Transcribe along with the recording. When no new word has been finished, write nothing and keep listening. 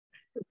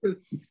Hi,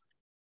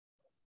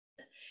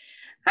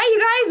 you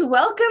guys.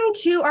 Welcome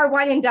to our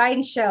Wine and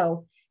Dine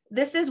show.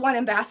 This is Wine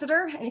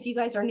Ambassador, and if you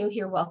guys are new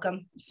here,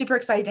 welcome. Super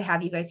excited to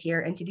have you guys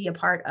here and to be a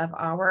part of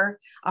our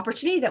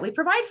opportunity that we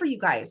provide for you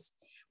guys,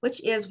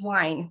 which is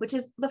wine, which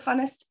is the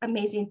funnest,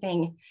 amazing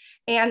thing.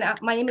 And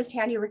my name is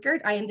Tanya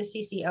Rickard. I am the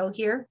CCO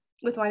here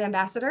with Wine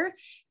Ambassador,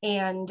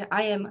 and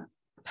I am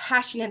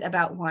passionate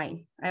about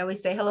wine. I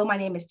always say, hello, my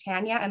name is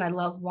Tanya, and I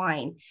love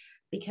wine.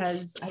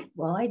 Because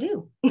I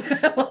do.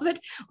 I love it.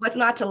 What's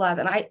not to love?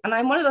 And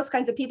I'm one of those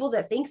kinds of people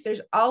that thinks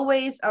there's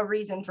always a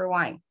reason for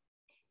wine.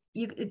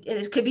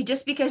 It could be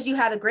just because you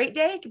had a great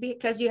day. It could be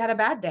because you had a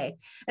bad day.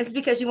 It's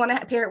because you want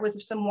to pair it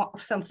with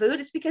some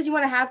food. It's because you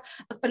want to have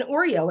an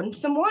Oreo and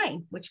some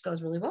wine, which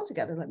goes really well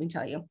together, let me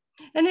tell you.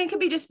 And then it could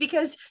be just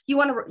because you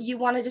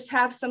want to just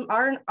have some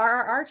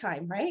our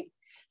time, right?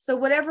 So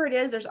whatever it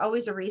is, there's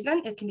always a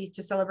reason. It can be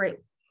to celebrate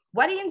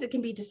weddings. It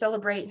can be to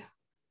celebrate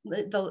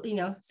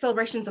the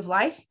celebrations of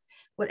life,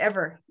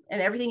 whatever,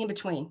 and everything in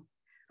between.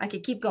 I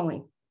could keep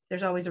going.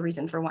 There's always a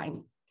reason for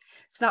wine.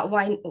 It's not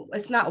wine.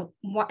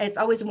 It's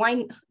always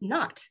wine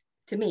not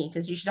to me,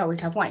 because you should always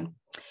have wine.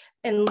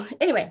 And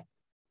anyway,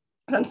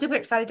 so I'm super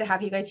excited to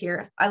have you guys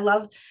here. I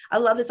love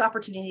this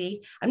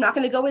opportunity. I'm not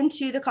going to go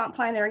into the comp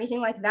plan or anything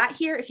like that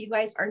here. If you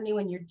guys are new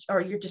and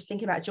you're just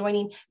thinking about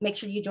joining, make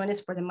sure you join us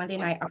for the Monday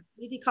night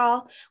opportunity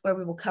call, where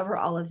we will cover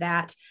all of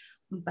that.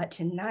 But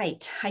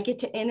tonight, I get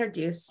to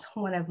introduce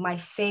one of my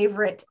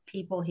favorite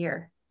people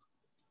here.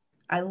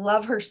 I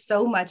love her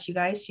so much, you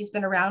guys. She's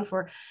been around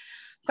for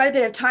quite a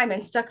bit of time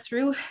and stuck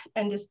through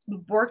and just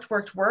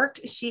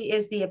worked. She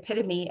is the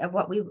epitome of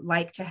what we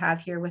like to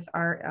have here with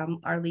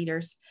our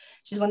leaders.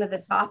 She's one of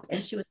the top,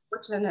 and she was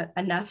fortunate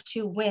enough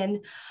to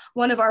win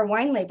one of our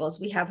wine labels.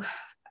 We have,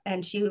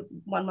 and she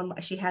won one.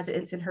 She has it.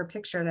 It's in her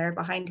picture there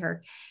behind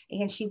her,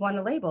 and she won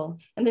a label.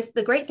 And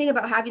the great thing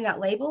about having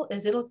that label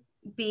is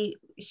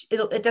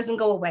it doesn't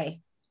go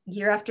away.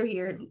 Year after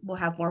year, we'll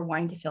have more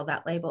wine to fill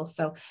that label.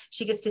 So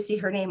she gets to see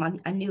her name on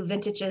new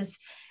vintages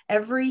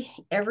every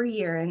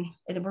year, and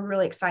we're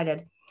really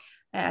excited.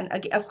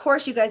 And of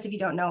course, you guys, if you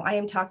don't know, I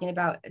am talking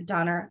about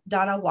Donna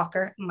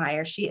Walker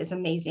Meyer. She is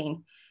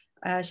amazing.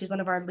 She's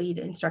one of our lead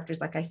instructors,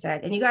 like I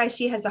said. And you guys,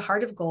 she has the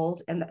heart of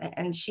gold,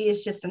 and she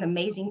is just an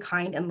amazing,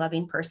 kind, and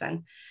loving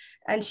person.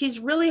 And she's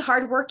really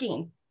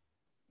hardworking.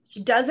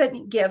 She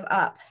doesn't give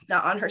up,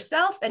 not on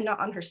herself and not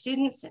on her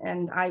students.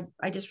 And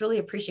I just really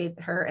appreciate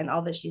her and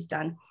all that she's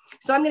done.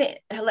 So I'm going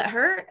to let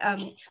her,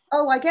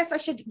 I guess I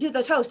should do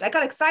the toast. I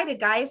got excited,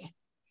 guys.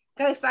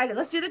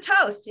 Let's do the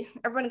toast.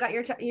 Everyone got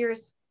your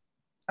ears?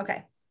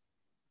 Okay.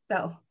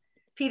 So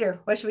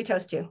Peter, what should we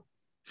toast to?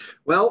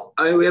 Well,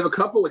 we have a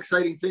couple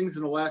exciting things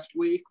in the last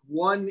week.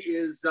 One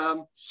is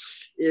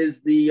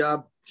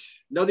the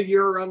another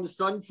year around the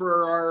sun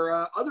for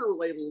our other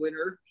label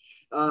winner,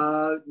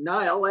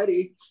 Niall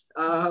Eddy.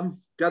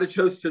 Got a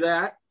toast to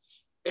that.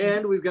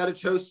 And we've got a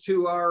toast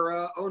to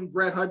our own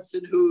Brett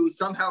Hudson, who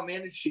somehow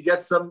managed to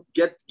get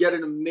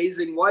an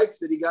amazing wife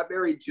that he got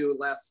married to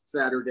last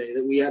Saturday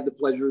that we had the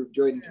pleasure of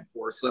joining him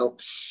for. So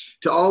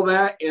to all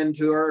that and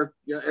to our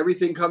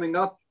everything coming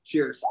up,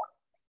 cheers.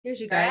 Here's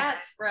you guys.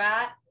 Congrats,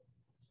 Brett.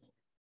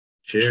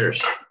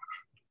 Cheers.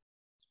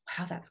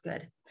 Wow, that's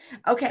good.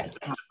 Okay.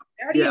 I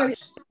already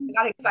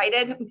got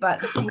excited,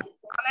 but Donna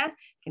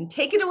can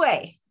take it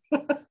away.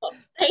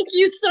 Thank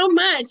you so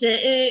much.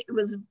 It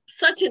was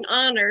such an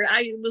honor.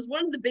 It was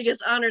one of the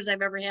biggest honors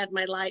I've ever had in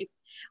my life,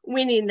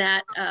 winning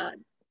that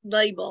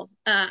label.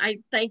 I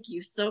thank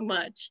you so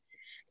much.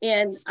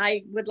 And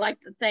I would like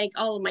to thank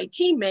all of my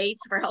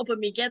teammates for helping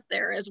me get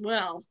there as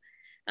well,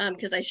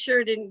 because I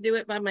sure didn't do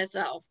it by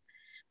myself.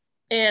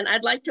 And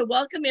I'd like to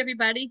welcome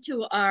everybody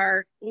to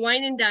our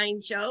Wine and Dine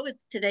show.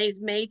 Today's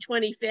May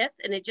 25th,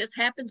 and it just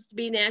happens to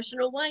be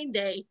National Wine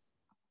Day.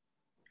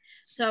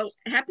 So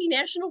happy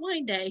National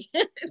Wine Day.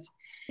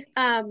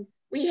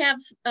 We have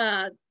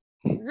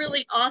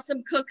really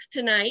awesome cooks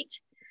tonight.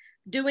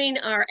 Doing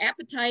our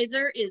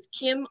appetizer is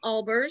Kim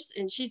Albers,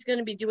 and she's going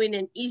to be doing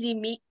an easy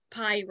meat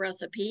pie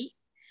recipe.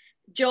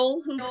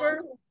 Joel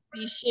Hooper will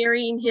be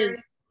sharing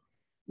his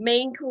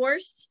main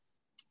course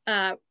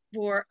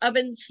for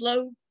oven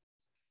slow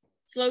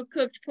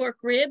cooked pork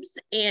ribs,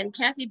 and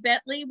Kathy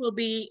Bentley will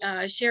be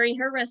sharing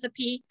her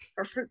recipe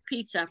for fruit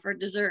pizza for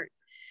dessert.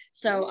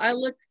 So I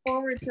look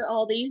forward to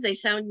all these. They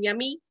sound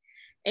yummy.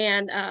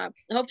 And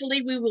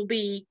hopefully we will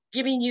be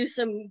giving you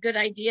some good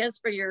ideas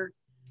for your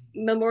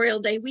Memorial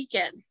Day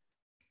weekend.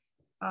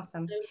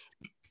 Awesome.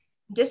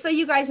 Just so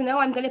you guys know,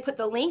 I'm going to put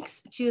the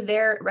links to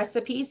their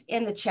recipes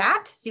in the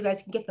chat so you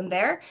guys can get them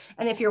there.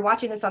 And if you're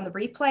watching this on the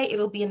replay,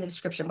 it'll be in the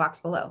description box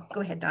below. Go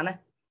ahead, Donna.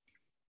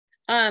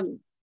 I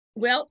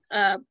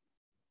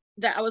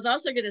was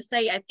also going to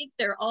say, I think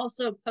they're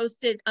also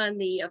posted on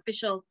the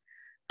official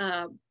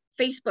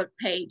Facebook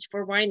page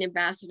for Wine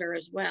Ambassador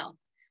as well.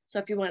 So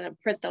if you want to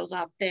print those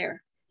off there.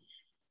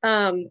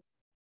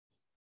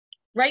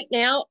 Right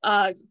now,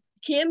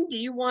 Kim, do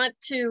you want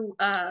to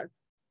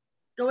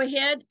go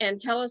ahead and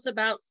tell us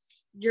about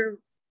your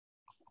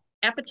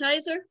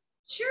appetizer?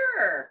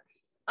 Sure.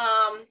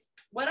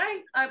 What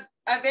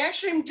I I've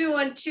actually am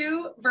doing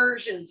two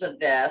versions of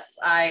this.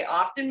 I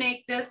often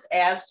make this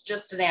as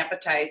just an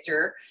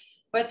appetizer,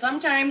 but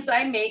sometimes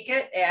I make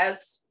it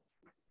as,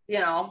 you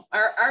know,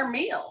 our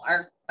meal,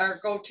 our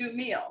go-to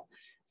meal.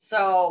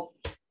 So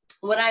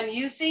when I'm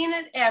using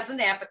it as an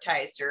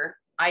appetizer,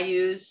 I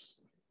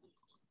use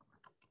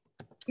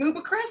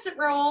Cuba crescent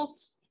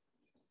rolls,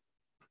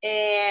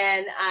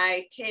 and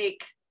I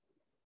take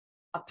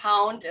a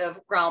pound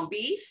of ground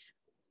beef,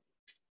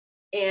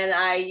 and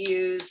I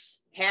use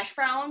hash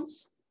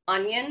browns,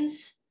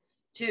 onions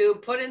to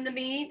put in the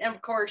meat, and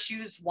of course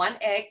use 1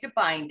 egg to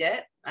bind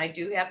it. I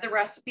do have the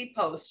recipe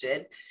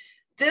posted.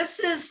 This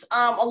is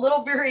a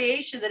little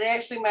variation that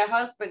actually my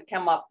husband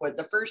came up with.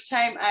 The first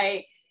time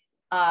I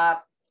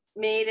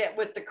made it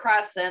with the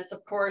crescents,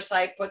 of course,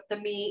 I put the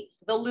meat,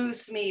 the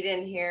loose meat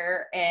in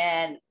here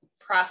and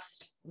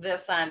pressed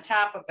this on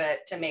top of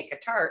it to make a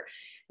tart.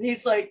 And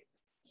he's like,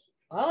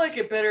 I like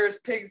it better as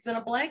pigs in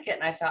a blanket.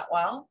 And I thought,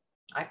 well,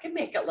 I can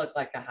make it look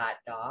like a hot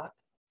dog.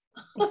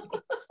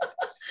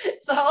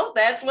 So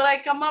that's what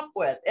I come up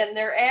with. And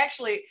they're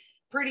actually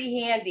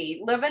pretty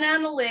handy. Living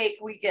on a lake,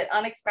 we get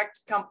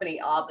unexpected company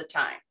all the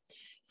time.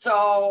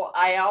 So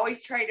I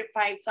always try to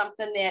find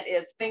something that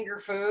is finger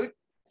food,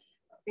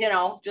 you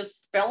know,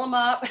 just fill them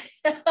up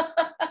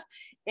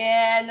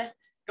and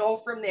go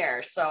from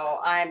there. So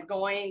I'm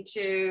going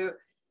to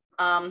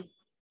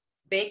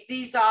bake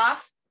these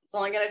off. It's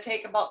only going to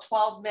take about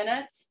 12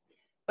 minutes.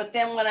 But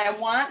then when I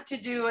want to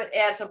do it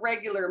as a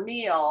regular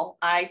meal,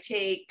 I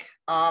take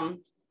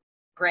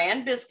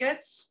Grand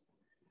biscuits,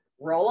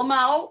 roll them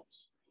out,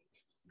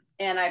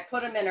 and I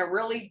put them in a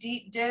really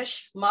deep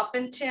dish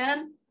muffin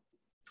tin,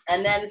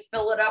 and then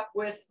fill it up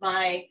with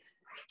my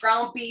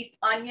ground beef,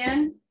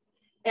 onion.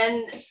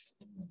 And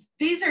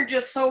these are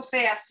just so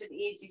fast and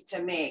easy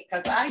to make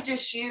because I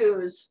just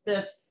use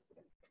this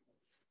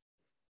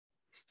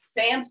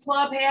Sam's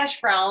Club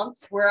hash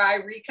browns where I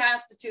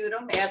reconstitute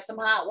them, add some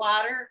hot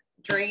water,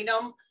 drain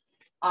them,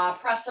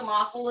 press them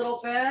off a little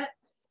bit,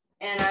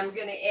 and I'm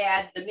going to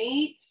add the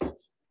meat, the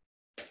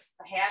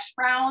hash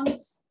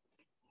browns,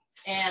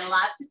 and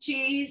lots of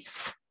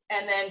cheese,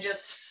 and then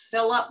just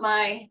fill up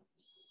my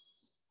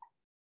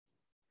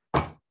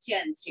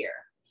tins here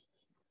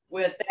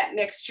with that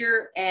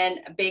mixture and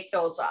bake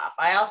those off.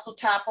 I also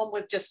top them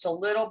with just a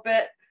little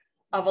bit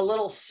of a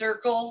little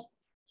circle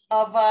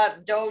of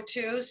dough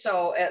too,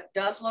 so it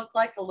does look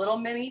like a little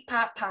mini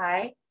pot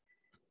pie.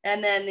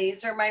 And then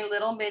these are my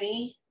little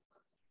mini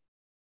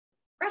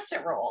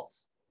crescent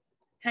rolls.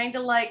 Kind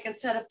of like,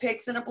 instead of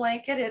pigs in a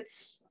blanket,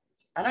 it's,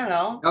 I don't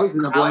know, Cows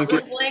in a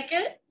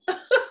blanket.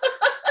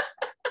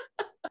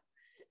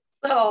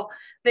 So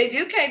they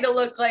do kind of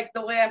look like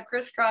the way I'm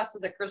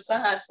crisscrossing the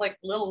croissants, like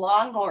little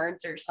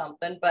longhorns or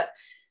something, but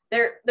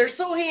they're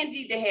so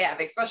handy to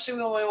have,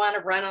 especially when we want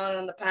to run out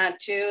on the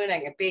pontoon. I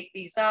can bake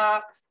these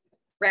off,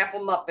 wrap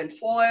them up in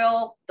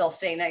foil. They'll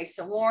stay nice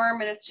and warm,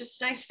 and it's just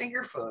nice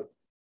finger food.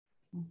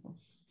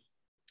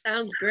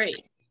 Sounds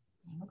great.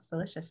 Looks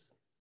delicious.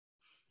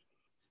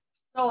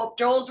 So if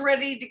Joel's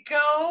ready to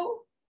go,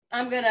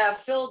 I'm going to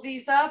fill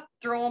these up,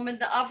 throw them in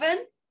the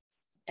oven,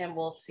 and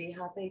we'll see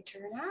how they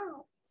turn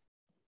out.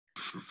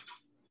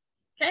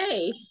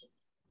 Hey,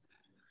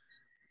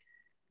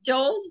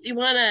 Joel, you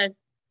want to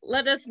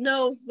let us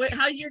know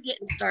how you're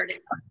getting started?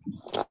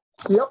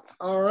 Yep.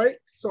 All right.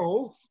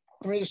 So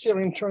let me just see if I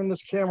can turn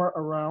this camera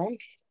around.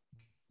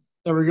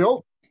 There we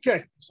go.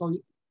 Okay. So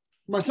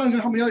my son's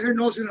gonna help me out here.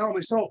 Noah's gonna help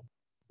me. So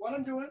what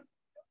I'm doing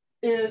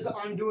is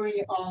I'm doing,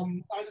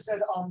 I just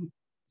said,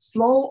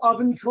 slow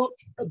oven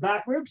cooked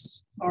back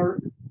ribs or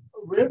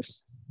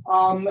ribs.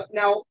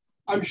 Now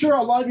I'm sure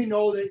a lot of you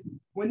know that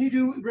when you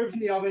do ribs in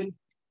the oven,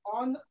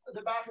 on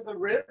the back of the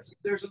rib,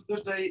 there's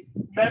a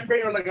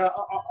membrane or like a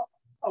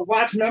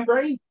wax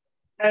membrane,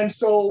 and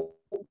so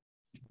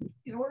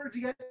in order to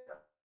get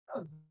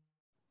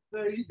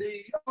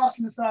the sauce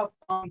and stuff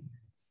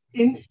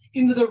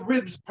into the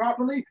ribs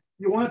properly,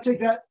 you want to take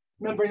that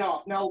membrane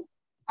off. Now,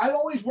 I've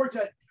always worked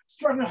at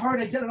struggling hard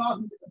to get it off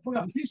and put it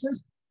off in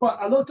pieces, but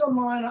I looked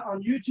online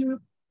on YouTube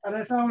and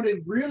I found a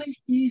really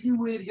easy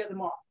way to get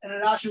them off, and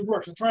it actually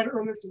works. I tried it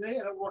earlier today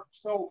and it worked.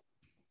 So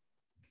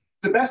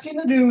the best thing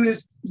to do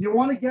is you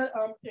want to get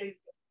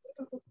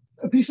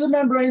a piece of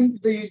membrane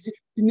that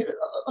you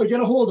get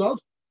a hold of,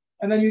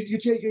 and then you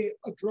take a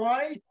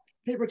dry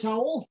paper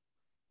towel,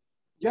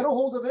 get a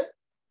hold of it,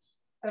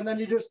 and then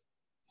you just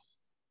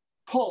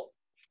pull,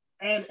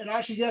 and it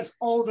actually gets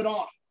all of it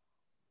off.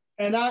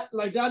 And that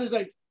is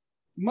like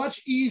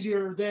much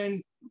easier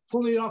than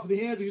pulling it off with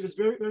the hand because it's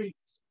very, very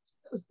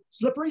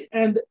slippery.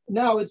 And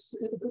now it's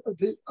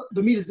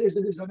the meat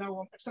is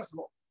now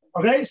accessible.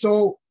 Okay,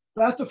 so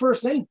that's the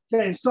first thing.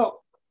 Okay,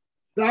 so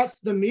that's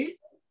the meat,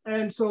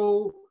 and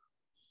so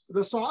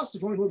the sauce.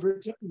 If you want to go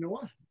over, you know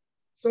what?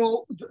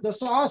 So the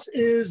sauce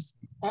is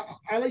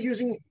I like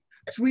using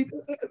sweet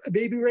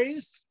baby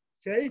rays.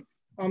 Okay,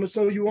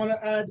 so you want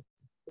to add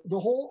the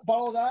whole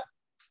bottle of that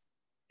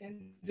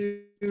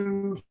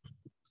into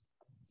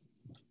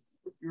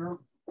your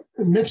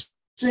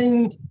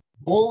mixing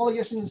bowl, I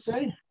guess you can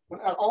say.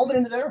 Add all of it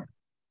into there,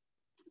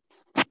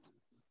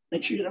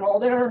 Make sure you get them all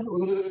there.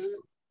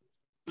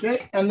 Okay,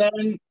 and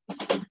then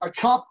a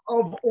cup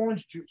of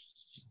orange juice.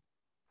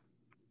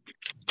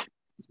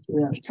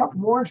 Yeah, a cup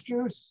of orange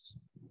juice.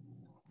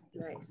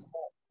 Nice.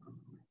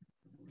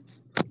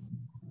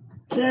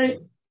 Okay,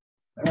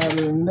 add it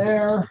in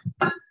there.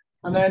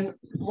 And then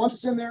once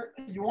it's in there,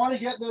 you want to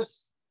get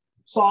this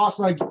sauce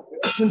like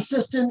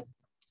consistent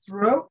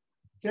throughout.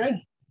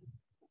 Okay.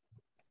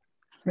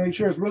 Make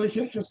sure it's really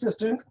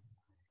consistent.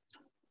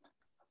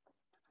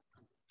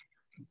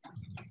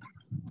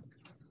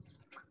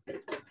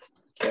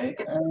 Okay,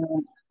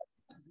 and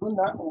doing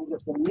that, we'll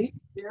get the meat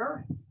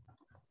here.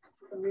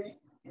 Put the meat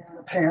in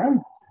the pan.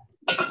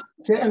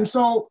 Okay, and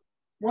so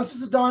once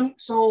this is done,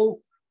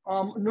 so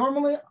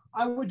normally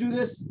I would do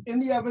this in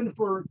the oven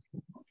for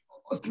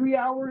 3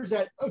 hours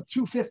at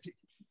 250.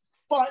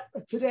 But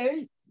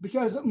today,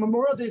 because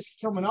Memorial Day is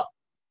coming up,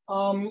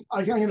 I'm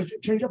going to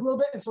change up a little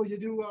bit. And so you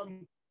do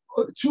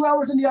 2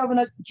 hours in the oven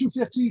at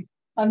 250,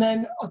 and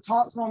then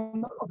toss it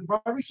on the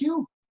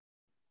barbecue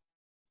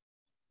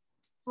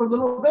for a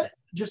little bit.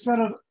 Just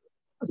kind of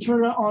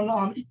turn it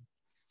on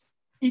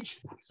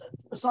each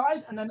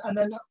side, and then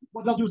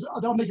what they'll do is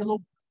they'll make it a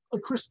little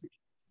crispy.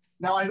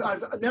 Now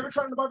I've never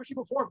tried on the barbecue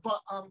before,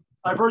 but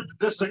I've heard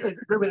this is a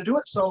great way to do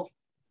it. So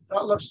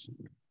that looks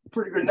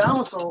pretty good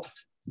now. So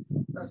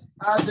let's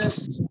add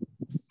this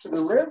to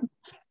the rib.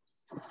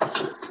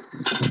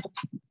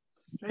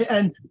 Okay,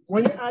 and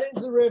when you're adding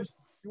to the ribs,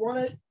 you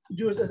want to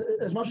do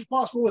as much as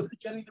possible with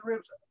getting the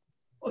ribs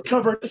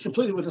covered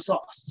completely with the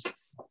sauce.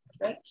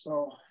 Okay,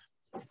 so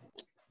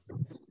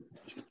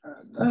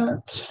add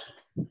that.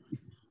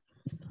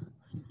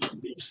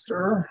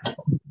 Stir.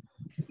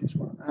 Just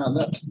want to add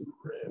that to the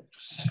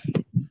ribs.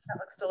 That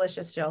looks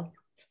delicious, Jill.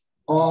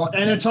 Oh,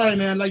 and I tell you,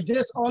 man, like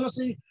this,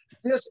 honestly,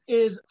 this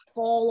is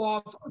fall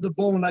off the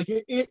bone. Like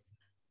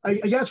I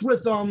guess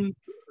with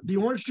the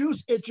orange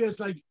juice, it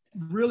just like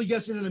really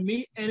gets into the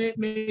meat, and it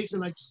makes it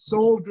like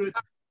so good.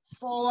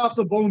 Fall off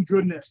the bone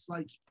goodness.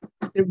 Like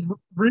it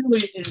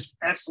really is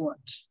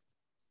excellent.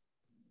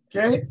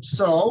 Okay,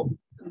 so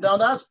now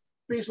that's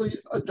basically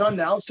done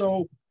now.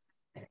 So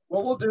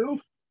what we'll do,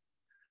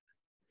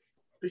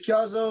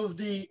 because of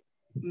the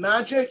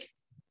magic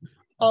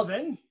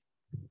oven,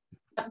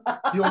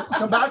 you'll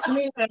come back to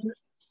me and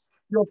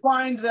you'll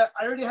find that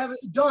I already have it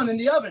done in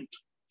the oven.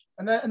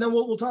 And then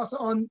we'll toss it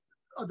on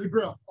the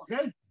grill,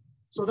 okay?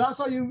 So that's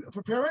how you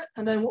prepare it.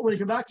 And then when you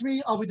come back to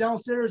me, I'll be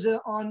downstairs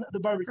on the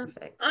barbecue.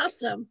 Perfect.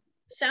 Awesome.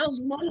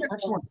 Sounds wonderful.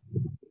 Excellent.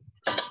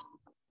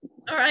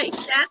 All right,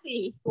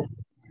 Kathy.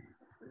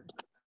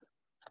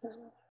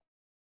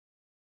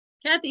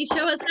 Kathy,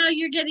 show us how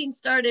you're getting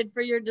started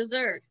for your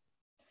dessert.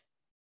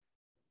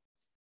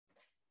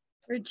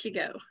 Where'd she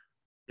go?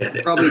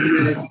 Yeah, Probably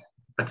muted.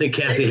 I think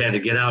Kathy had to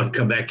get out and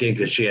come back in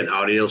because she had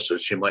audio, so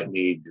she might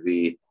need to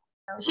be.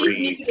 She's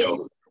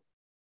muted.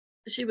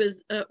 She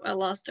was, I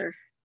lost her.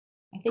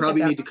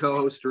 Probably need to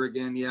co-host her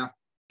again. Yeah.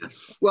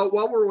 Well,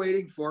 while we're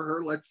waiting for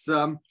her, let's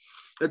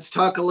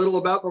talk a little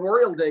about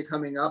Memorial Day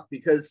coming up,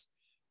 because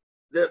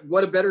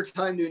what a better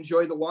time to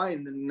enjoy the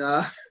wine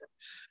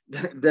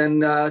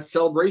than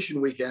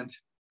Celebration Weekend.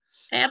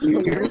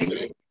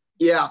 Absolutely.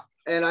 Yeah,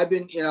 and I've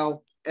been,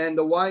 and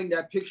the wine,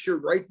 that picture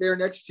right there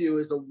next to you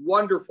is a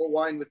wonderful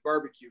wine with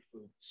barbecue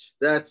food.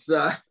 That's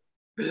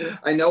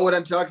I know when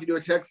I'm talking to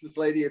a Texas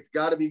lady, it's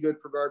got to be good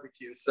for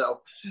barbecue.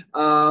 So,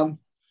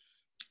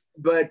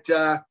 but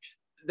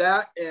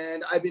that,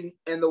 and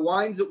the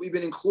wines that we've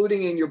been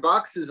including in your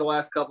boxes the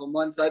last couple of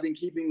months, I've been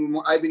keeping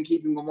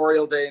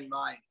Memorial Day in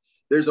mind.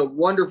 There's a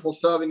wonderful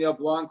Sauvignon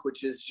Blanc,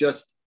 which is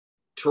just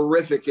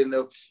terrific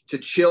to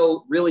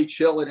chill, really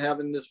chill, and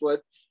having this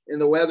in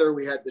the weather.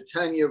 We had the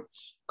Tanya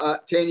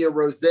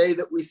Rosé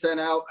that we sent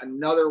out,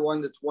 another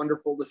one that's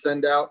wonderful to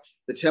send out,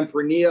 the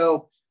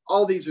Tempranillo.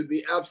 All these would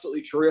be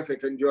absolutely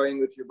terrific enjoying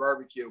with your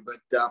barbecue.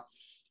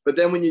 But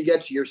then when you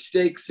get to your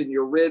steaks and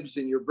your ribs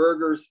and your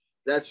burgers,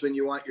 that's when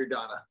you want your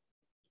Donna.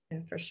 Yeah,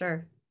 for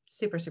sure.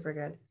 Super, super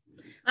good.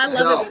 I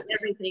love it with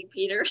everything,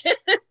 Peter.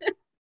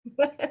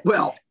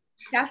 Well,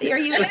 Kathy, are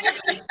you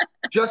in?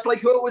 Just like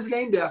who it was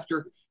named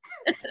after.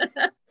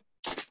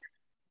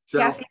 So,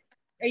 Kathy,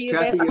 are you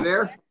Kathy, you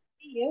there?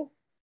 You?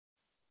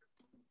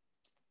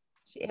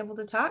 She able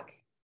to talk?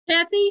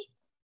 Kathy?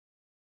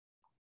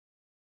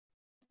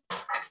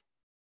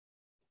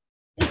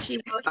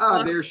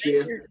 There she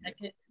is.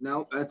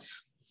 No,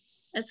 that's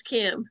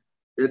Kim.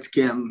 It's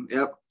Kim.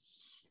 Yep.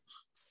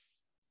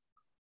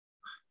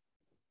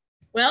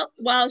 Well,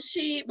 while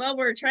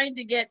we're trying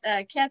to get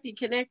Kathy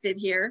connected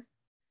here,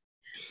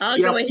 I'll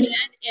go ahead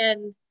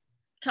and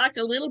talk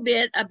a little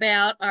bit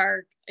about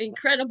our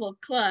incredible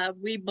club.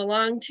 We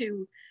belong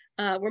to,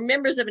 we're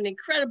members of an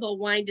incredible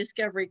wine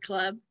discovery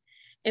club,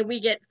 and we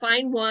get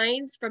fine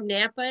wines from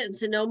Napa and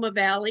Sonoma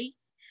Valley.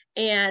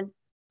 And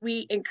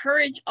we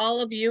encourage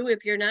all of you,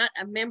 if you're not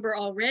a member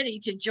already,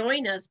 to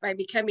join us by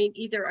becoming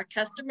either a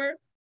customer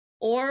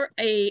or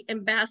an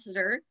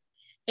ambassador.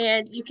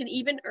 And you can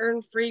even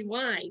earn free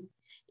wine.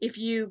 If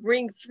you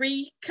bring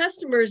 3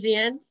 customers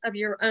in of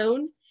your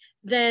own,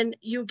 then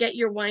you get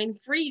your wine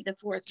free the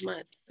 4th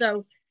month.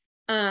 So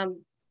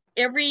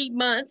Every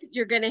month,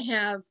 you're going to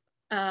have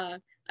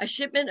a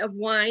shipment of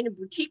wine,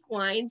 boutique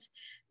wines,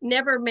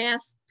 never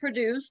mass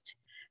produced,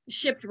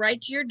 shipped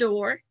right to your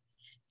door.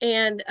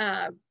 And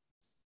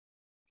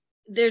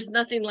there's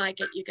nothing like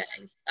it, you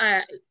guys.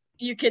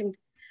 You can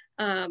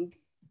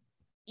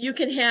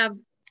have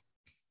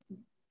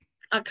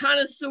a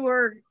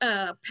connoisseur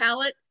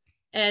palate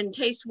and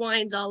taste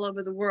wines all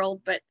over the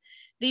world, but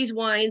these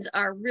wines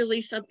are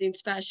really something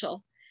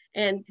special.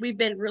 And we've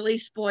been really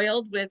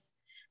spoiled with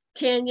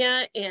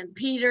Tanya and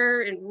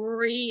Peter and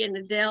Rory and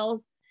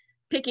Adele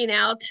picking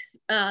out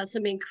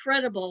some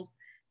incredible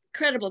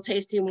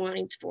tasting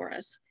wines for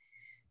us.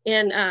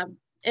 And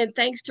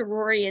thanks to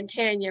Rory and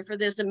Tanya for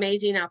this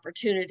amazing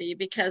opportunity,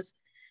 because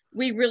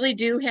we really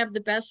do have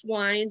the best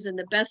wines and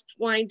the best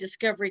wine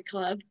discovery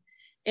club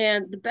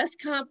and the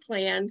best comp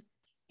plan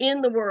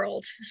in the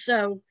world.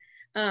 So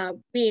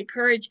we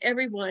encourage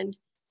everyone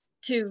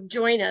to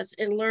join us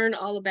and learn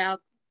all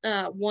about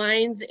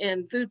wines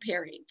and food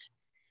pairings.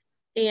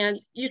 And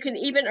you can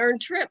even earn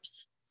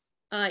trips.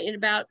 In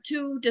about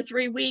 2 to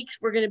 3 weeks,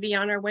 we're going to be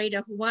on our way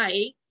to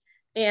Hawaii.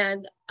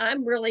 And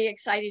I'm really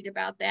excited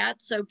about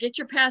that. So get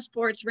your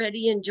passports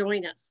ready and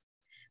join us.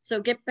 So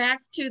get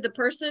back to the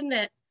person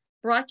that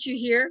brought you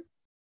here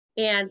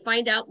and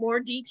find out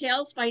more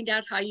details, find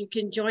out how you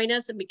can join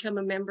us and become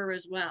a member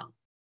as well.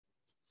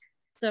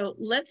 So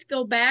let's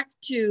go back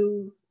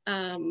to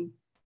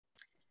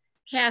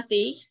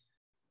Kathy.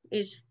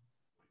 Is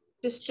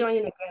just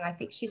joining again. I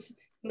think she's,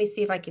 let me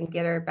see if I can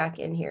get her back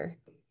in here.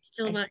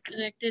 Still not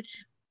connected.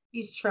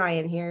 She's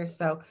trying here.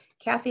 So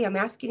Kathy, I'm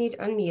asking you to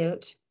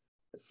unmute.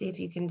 Let's see if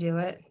you can do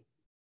it.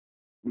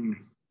 Hi,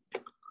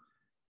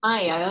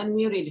 I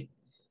unmuted,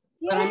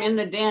 but I'm in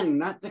the den,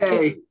 not the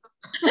Hey.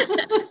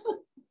 kitchen.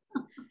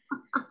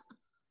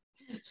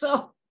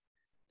 So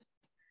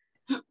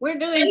we're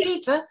doing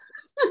pizza.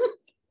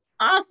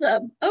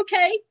 Awesome.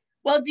 Okay.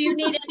 Well, do you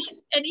need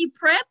any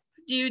prep?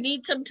 Do you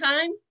need some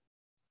time?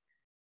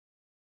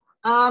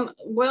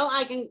 Well,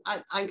 I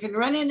can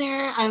run in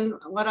there, and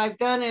what I've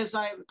done is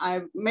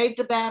I've made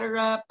the batter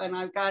up and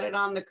I've got it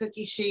on the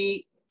cookie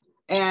sheet,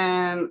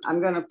 and I'm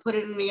going to put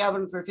it in the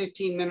oven for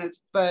 15 minutes.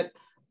 But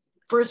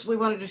first, we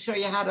wanted to show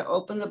you how to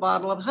open the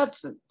bottle of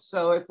Hudson.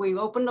 So if we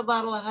open the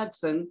bottle of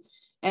Hudson,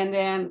 and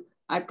then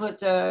I put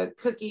the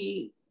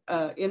cookie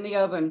in the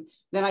oven,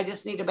 then I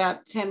just need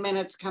about 10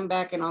 minutes, come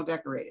back and I'll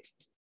decorate it.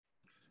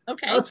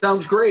 Okay. That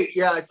sounds great.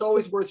 Yeah, it's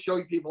always worth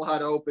showing people how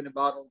to open a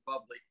bottle of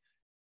bubbly.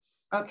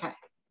 Okay,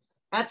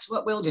 that's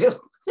what we'll do.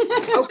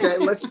 Okay,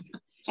 let's.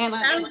 And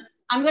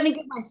I'm going to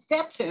get my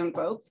steps in,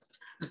 folks.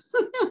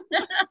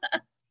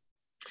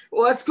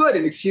 Well, that's good.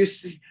 An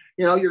excuse,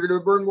 you know, you're going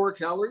to burn more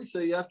calories, so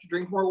you have to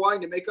drink more wine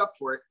to make up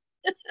for it.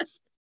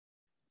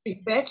 You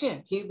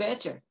betcha, you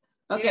betcha.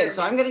 Okay,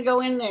 so I'm going to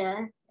go in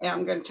there and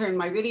I'm going to turn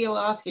my video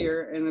off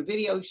here, and the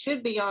video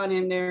should be on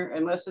in there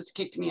unless it's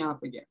kicked me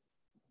off again.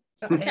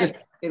 Okay.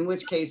 In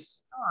which case,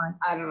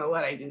 I don't know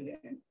what I did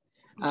then.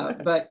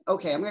 But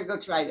okay, I'm going to go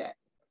try that.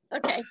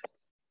 Okay.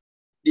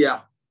 Yeah.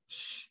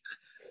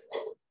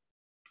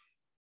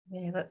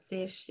 Okay, let's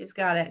see if she's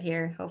got it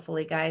here.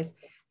 Hopefully, guys.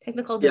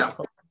 Technical Yeah.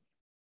 difficulty.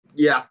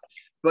 Yeah, I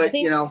but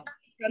think you know,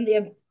 from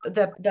the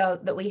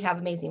that we have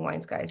amazing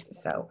wines, guys.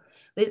 So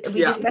we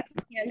Yeah. do the best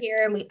we can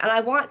here, and I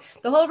want,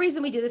 the whole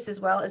reason we do this as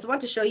well is I want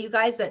to show you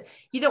guys that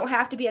you don't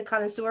have to be a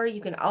connoisseur.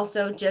 You can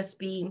also just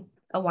be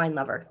a wine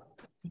lover.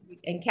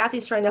 And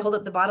Kathy's trying to hold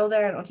up the bottle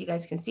there. I don't know if you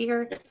guys can see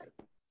her.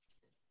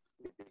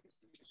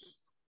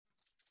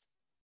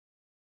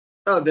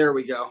 oh, there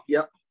we go.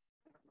 Yep.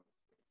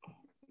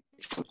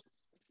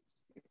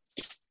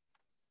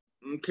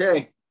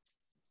 Okay.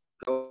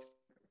 Go.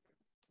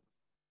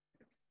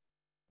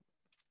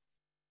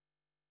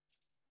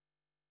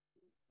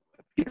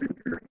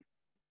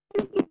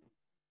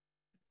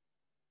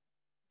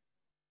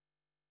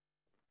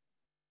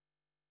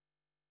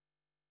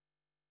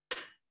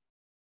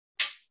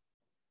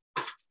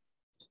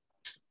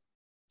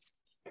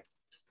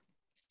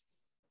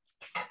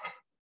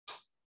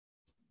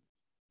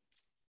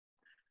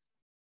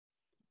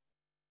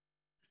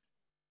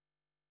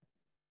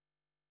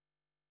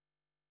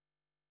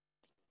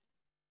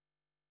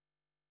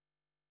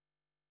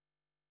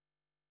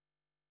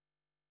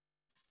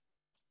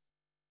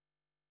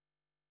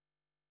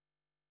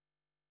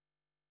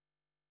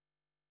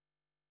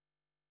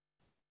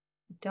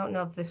 Don't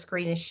know if the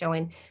screen is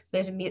showing. We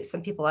have to mute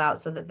some people out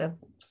so that the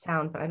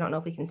sound, but I don't know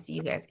if we can see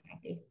you guys,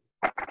 Kathy.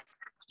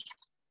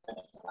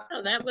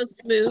 Oh, that was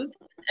smooth.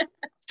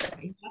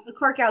 Got the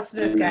cork out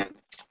smooth, guys.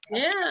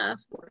 Yeah.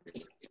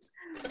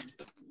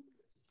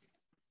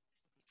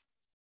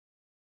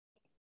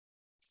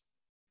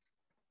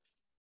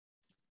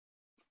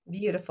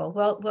 Beautiful.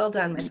 Well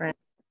done, my friend.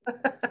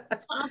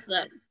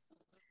 Awesome.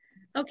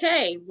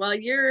 Okay, while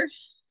you're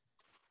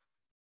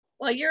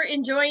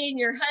enjoying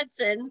your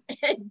Hudson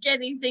and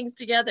getting things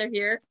together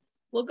here,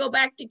 we'll go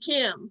back to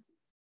Kim.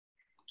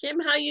 Kim,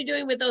 how are you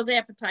doing with those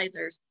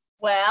appetizers?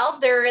 Well,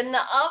 they're in the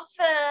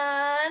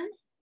oven.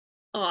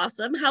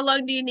 Awesome. How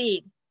long do you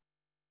need?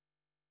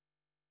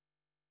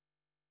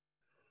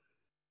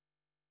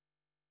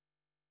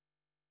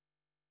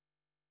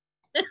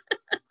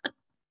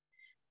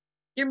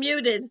 You're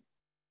muted.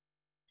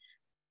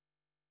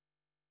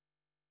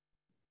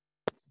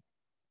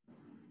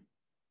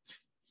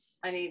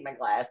 I need my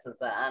glasses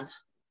on. I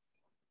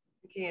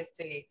can't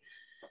see.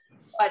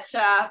 But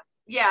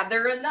yeah,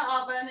 they're in the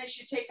oven. They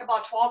should take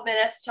about 12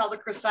 minutes till the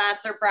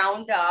croissants are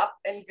browned up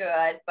and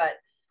good. But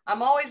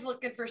I'm always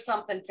looking for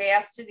something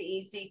fast and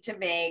easy to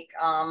make.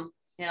 You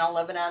know,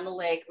 living on the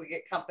lake, we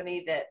get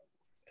company that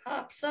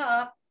pops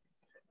up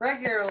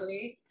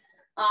regularly.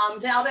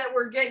 Now that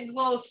we're getting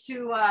close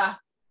to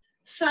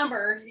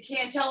summer, you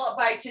can't tell it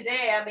by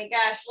today. I mean,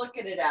 gosh, look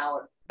at it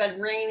out.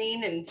 Been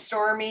raining and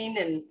storming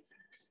and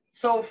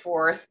so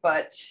forth,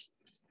 but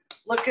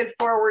looking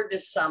forward to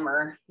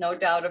summer, no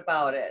doubt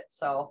about it.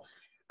 So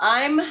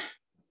I'm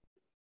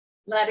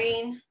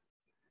letting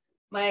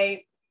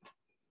my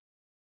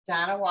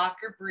Donna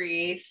Walker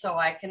breathe so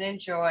I can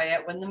enjoy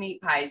it when the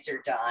meat pies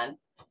are done.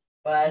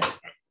 But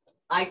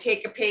I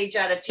take a page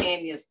out of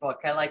Tanya's book.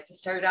 I like to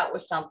start out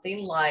with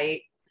something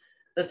light.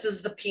 This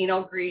is the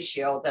Pinot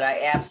Grigio that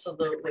I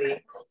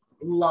absolutely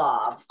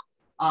love.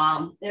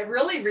 It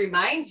really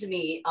reminds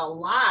me a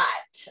lot.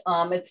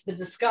 It's the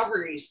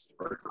Discoveries.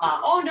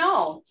 Oh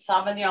no,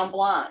 Sauvignon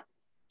Blanc,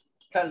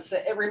 because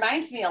it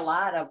reminds me a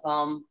lot of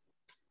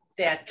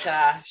that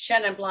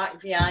Chenin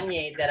Blanc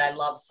Viognier that I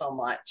love so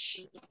much.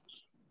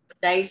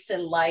 Nice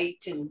and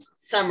light and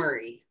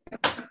summery.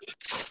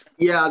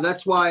 Yeah,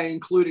 that's why I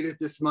included it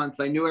this month.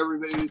 I knew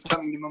everybody was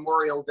coming to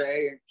Memorial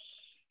Day, and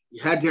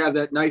you had to have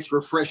that nice,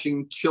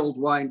 refreshing, chilled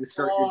wine to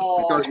start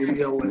your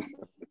meal with.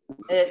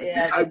 It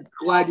is. I'm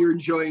glad you're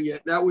enjoying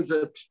it. That was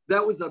a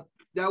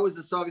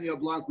Sauvignon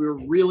Blanc we were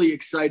really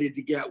excited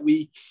to get.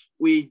 We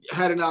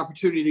had an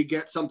opportunity to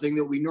get something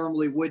that we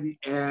normally wouldn't,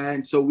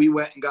 and so we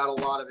went and got a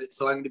lot of it.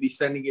 So I'm going to be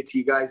sending it to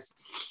you guys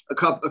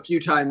a few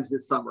times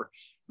this summer.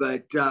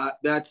 But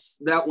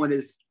that one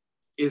is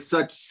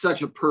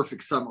such a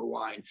perfect summer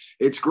wine.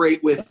 It's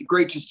great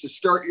just to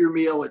start your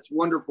meal. It's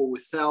wonderful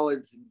with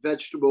salads and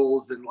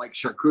vegetables and like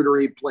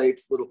charcuterie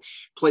plates, little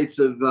plates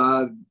of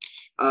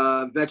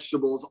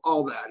vegetables,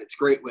 all that. It's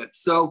great with.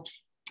 So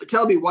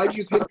tell me, why'd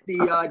you pick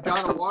the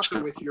Donna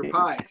Walker with your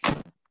pies?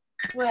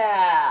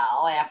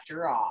 Well,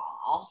 after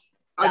all,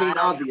 I mean,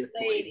 Donna's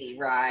obviously, lady,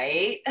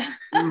 right?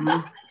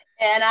 Mm-hmm.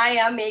 And I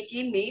am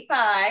making meat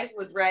pies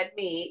with red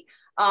meat.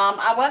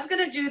 I was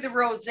going to do the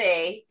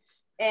rosé,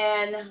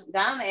 and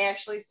Donna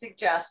actually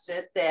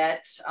suggested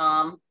that,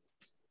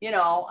 you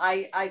know,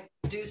 I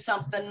do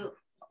something,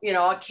 you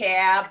know, a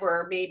cab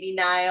or maybe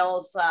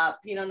Niles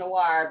Pinot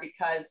Noir,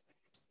 because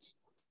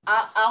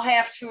I'll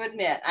have to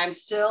admit, I'm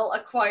still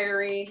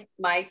acquiring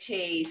my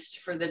taste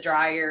for the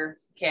drier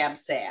cab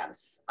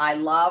sauvs. I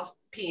love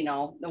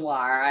Pinot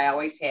Noir. I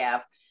always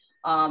have.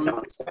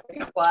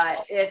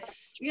 But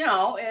it's, you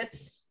know,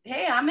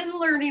 hey, I'm in the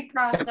learning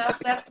process.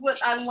 That's what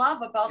I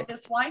love about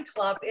this wine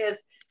club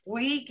is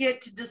we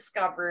get to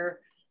discover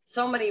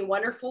so many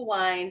wonderful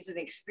wines and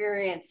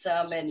experience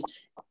them,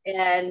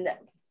 and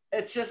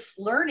it's just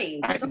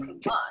learning so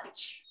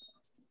much.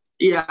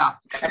 Yeah,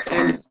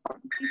 and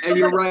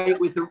you're right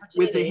with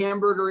the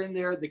hamburger in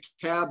there. The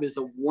cab is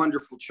a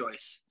wonderful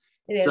choice.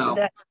 It is. So.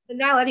 The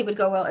Now Letty would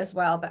go well as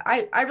well. But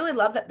I really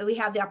love that we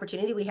have the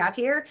opportunity we have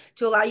here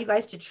to allow you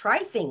guys to try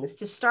things,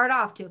 to start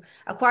off, to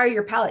acquire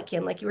your palate,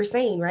 Kim, like you were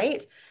saying,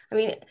 right? I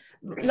mean,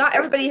 not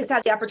everybody has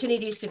had the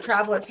opportunities to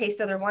travel and taste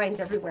other wines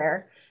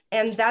everywhere.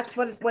 And that's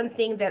one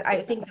thing that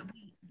I think that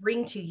we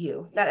bring to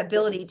you, that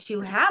ability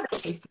to have the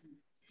tasting.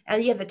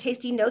 And you have the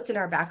tasting notes in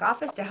our back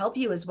office to help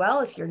you as well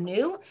if you're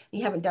new,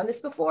 you haven't done this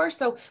before.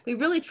 So we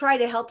really try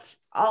to help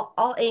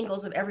all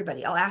angles of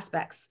everybody, all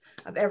aspects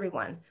of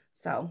everyone.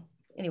 So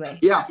anyway.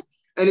 Yeah.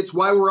 And it's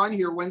why we're on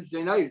here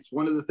Wednesday night. It's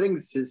one of the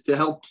things is to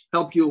help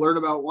you learn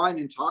about wine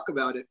and talk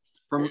about it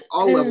from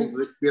all levels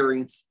of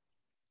experience.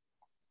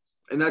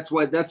 And that's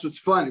what's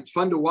fun. It's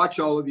fun to watch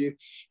all of you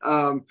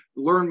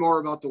learn more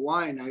about the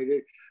wine.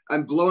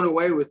 I'm blown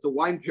away with the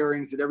wine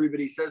pairings that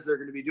everybody says they're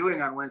going to be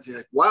doing on Wednesday.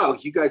 Like, wow,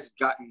 you guys have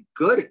gotten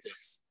good at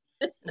this.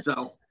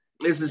 So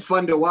this is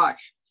fun to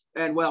watch.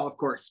 And well, of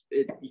course,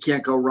 you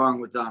can't go wrong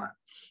with Donna.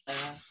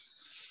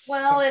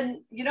 Well,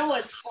 and you know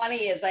what's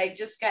funny is I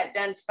just got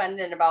done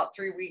spending about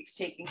 3 weeks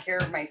taking care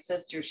of my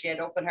sister. She had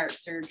open heart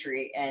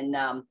surgery, and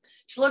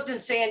she lived in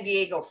San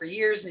Diego for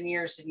years and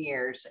years and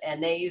years.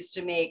 And they used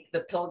to make the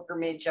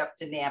pilgrimage up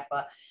to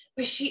Napa,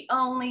 but she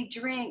only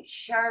drank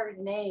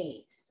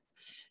Chardonnays.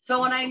 So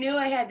when I knew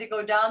I had to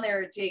go down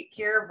there and take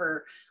care of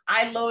her,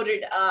 I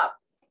loaded up,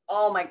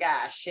 oh my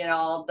gosh, you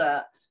know,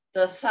 the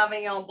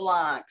Sauvignon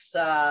Blancs,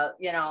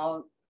 you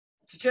know,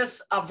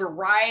 just a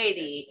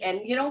variety. And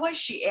you know what?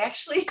 She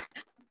actually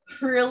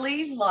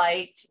really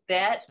liked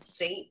that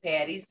St.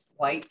 Patty's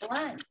white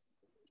blend.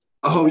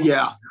 Oh,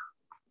 yeah.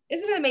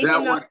 Isn't it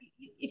amazing though?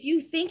 If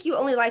you think you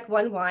only like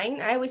one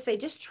wine, I always say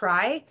just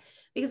try,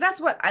 because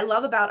that's what I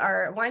love about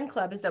our wine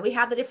club is that we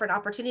have the different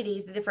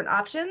opportunities, the different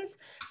options,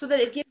 so that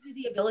it gives you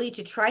the ability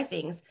to try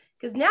things.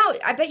 Because now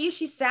I bet you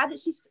she's sad that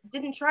she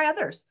didn't try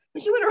others. I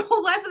mean, she went her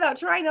whole life without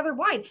trying other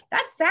wine.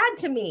 That's sad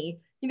to me.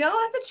 You know,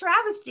 that's a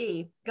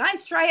travesty.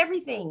 Guys, try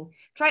everything.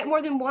 Try it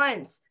more than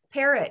once.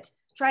 Pair it.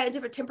 Try it at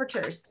different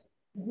temperatures.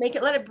 Make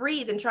it, let it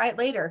breathe and try it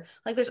later.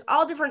 Like there's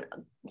all different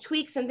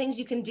tweaks and things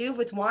you can do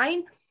with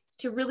wine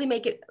to really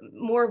make it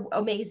more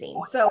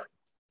amazing. So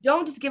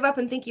don't just give up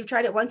and think you've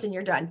tried it once and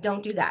you're done.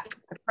 Don't do that.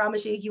 I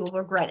promise you, you will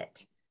regret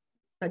it.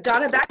 But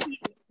Donna, back to you.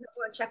 You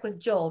want to check with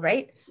Joel,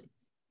 right?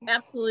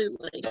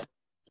 Absolutely.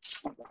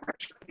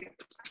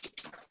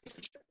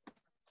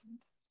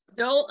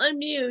 Joel,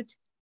 unmute.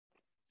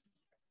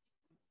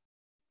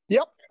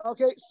 Yep.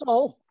 Okay.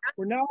 So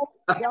we're now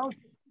down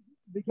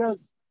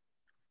because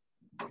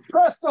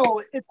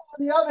presto, it's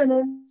on the oven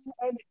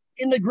and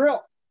in the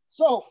grill.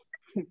 So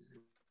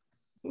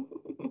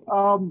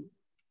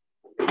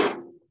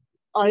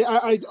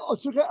I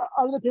took it out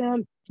of the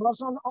pan,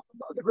 tossed on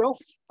the grill,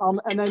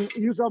 and then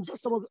used up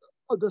some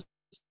of the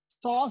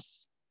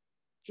sauce.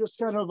 Just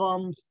kind of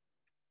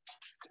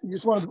you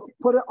just want to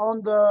put it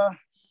on the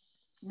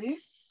meat.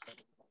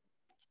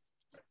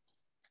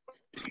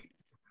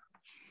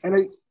 And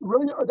it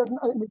really doesn't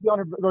need to be on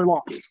it very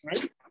long,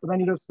 right? But then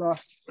you just turn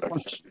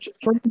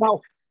it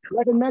out.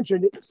 Like I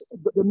mentioned,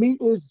 the meat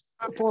is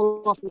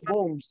falling off the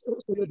bones. So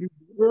you have to be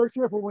very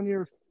careful when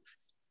you're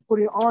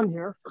putting it on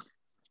here.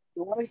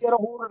 You want to get a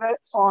hold of it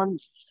on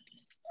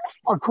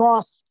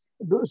across,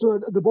 so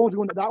the bones are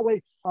going that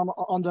way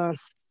on the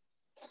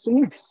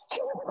seam.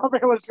 I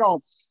forget what it's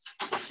called.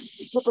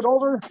 Flip it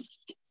over.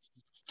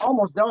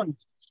 Almost done.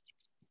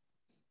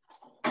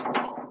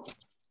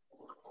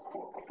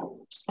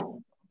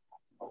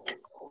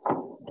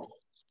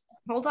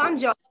 Hold on,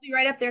 Joe. I'll be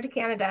right up there to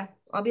Canada.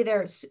 I'll be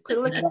there. Quick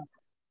look at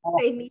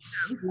save me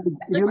some.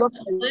 It looks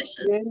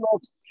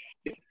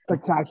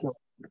spectacular.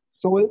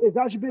 So it's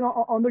actually been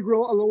on the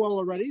grill a little while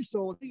already.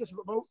 So I think it's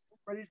about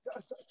ready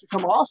to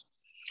come off.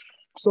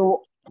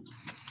 So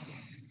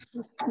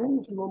just a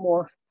little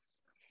more.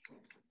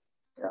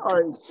 All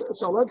right.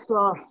 So let's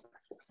on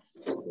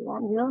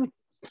here.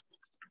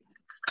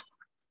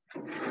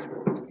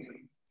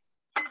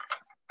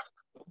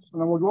 And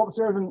then we'll go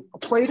upstairs and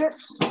plate it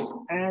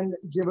and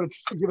give it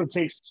a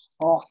taste.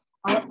 Oh,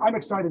 I'm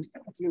excited to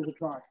give it a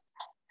try.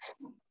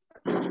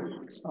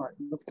 All right,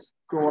 let's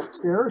go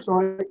upstairs.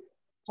 So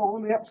follow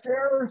me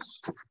upstairs.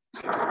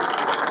 Joe,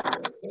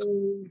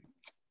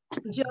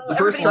 The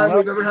first time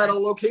we've ever had a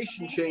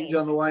location change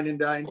on the Wine and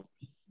Dine.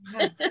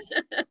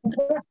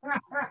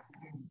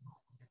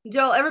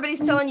 Joel,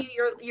 everybody's telling you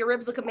your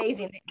ribs look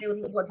amazing. They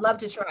would love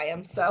to try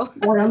them. So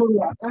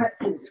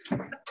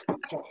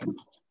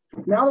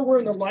now that we're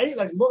in the light,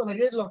 like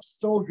it looks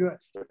so good.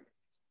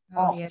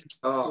 oh yeah.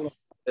 Oh,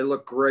 it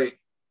looked great.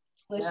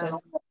 Delicious.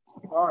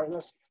 All right,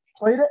 let's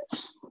plate it.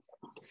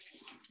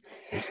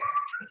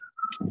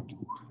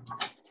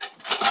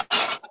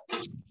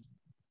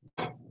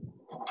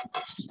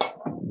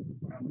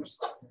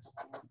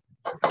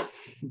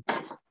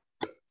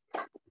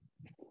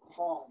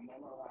 Oh,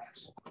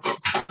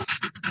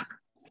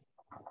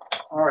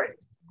 all right,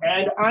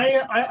 and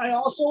I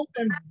also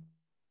am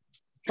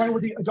trying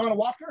with the Donna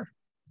Walker.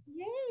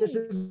 Yay. This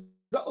is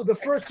the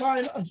first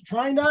time I'm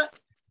trying that,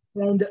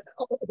 and the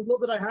little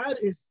bit I had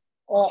is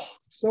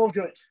so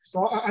good.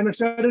 So I'm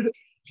excited to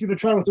give it a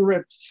try with the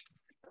ribs.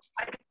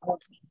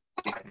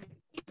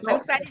 I'm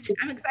excited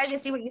to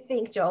see what you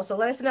think, Joel. So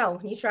let us know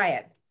when you try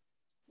it.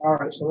 All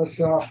right, so let's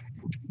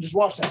just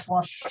watch that.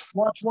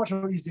 Watch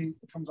how easy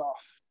it comes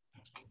off.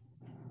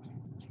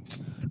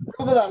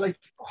 Look at that, like,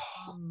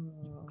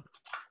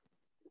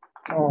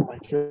 oh my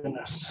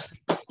goodness.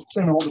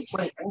 Can't hold the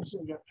plate. I'm just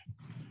gonna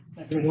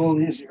make it a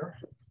little easier.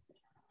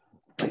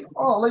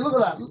 Oh, like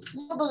look at that.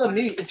 Look at the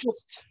meat. It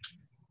just,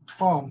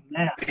 oh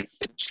man.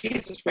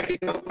 Jesus, ready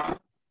to go.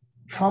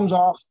 Comes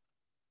off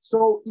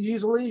so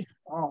easily.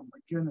 Oh my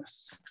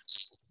goodness.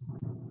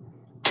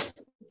 A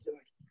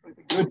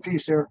good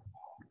piece here.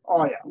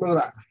 Oh yeah, look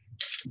at that.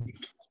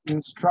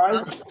 Let's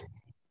try it.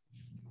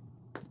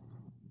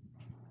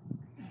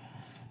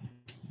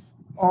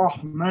 Oh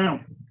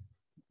man,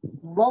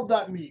 love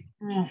that meat.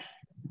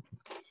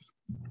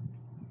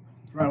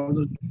 Right with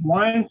the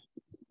wine.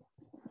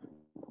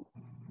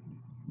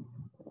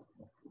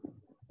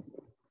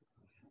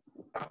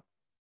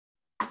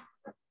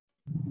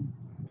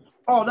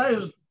 Oh, that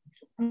is,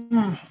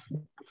 and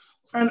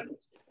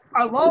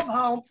I love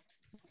how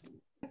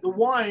the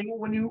wine,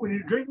 when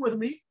you drink with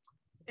meat,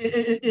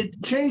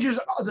 it changes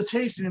the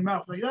taste in your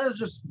mouth. Like that is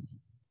just,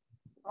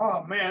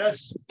 oh man,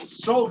 that's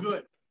so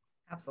good.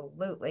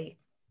 Absolutely.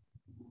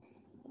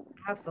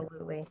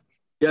 Absolutely.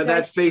 Yeah,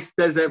 that face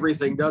says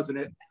everything, doesn't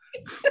it?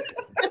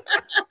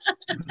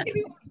 Give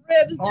me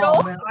ribs, Joel.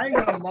 Oh man, I'm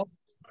gonna love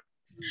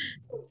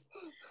it.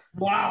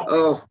 Wow.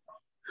 Oh,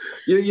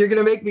 you're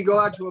gonna make me go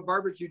out to a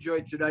barbecue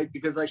joint tonight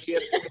because I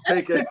can't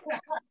take it.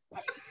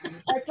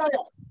 I tell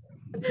you,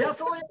 I'm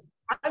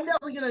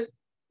definitely gonna.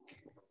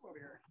 Over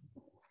here.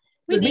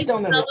 We need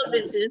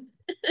television.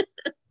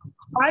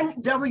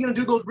 I'm definitely gonna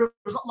do those ribs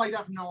like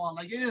that from now on.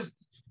 Like it is,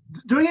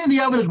 doing it in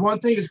the oven is one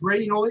thing. It's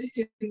great, you know. In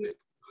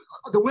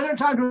the winter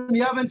time, doing it in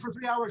the oven for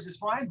 3 hours is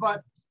fine,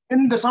 but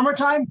in the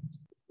summertime,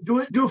 do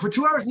it for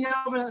 2 hours in the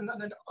oven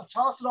and then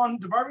toss it on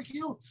the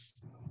barbecue.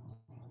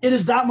 It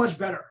is that much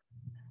better.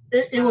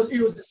 It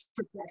was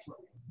spectacular.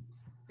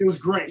 It was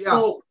great. Yeah.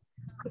 So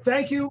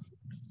thank you,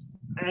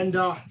 and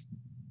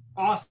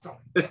awesome.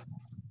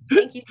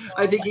 Thank you.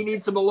 I think he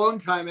needs some alone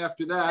time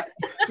after that.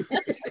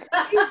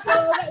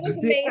 That was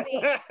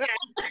amazing.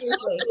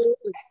 Seriously.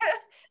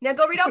 Now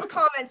go read all the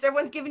comments.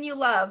 Everyone's giving you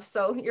love,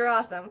 so you're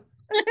awesome.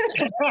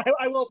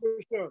 I will for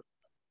sure.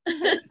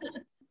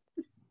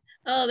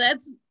 Oh,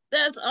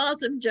 that's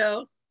awesome,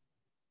 Joe.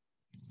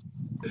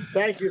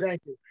 Thank you.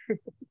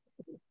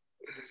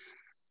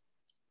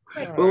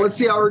 Well, let's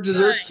see how our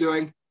dessert's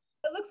doing.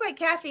 It looks like,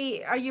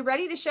 Kathy, are you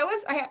ready to show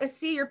us? I have to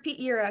see your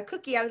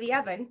cookie out of the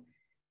oven.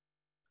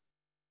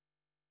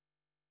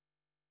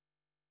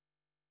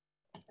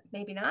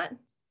 Maybe not.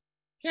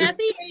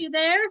 Kathy, are you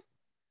there?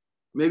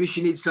 Maybe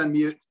she needs to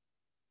unmute.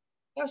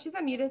 Oh, she's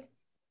unmuted.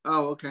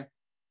 Oh, okay.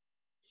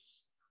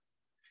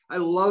 I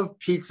love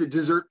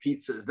dessert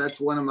pizzas. That's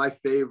one of my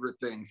favorite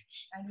things.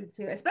 I do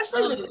too,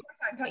 especially in the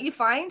summertime. Don't you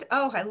find?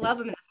 Oh, I love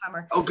them in the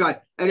summer. Oh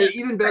God, and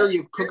even better,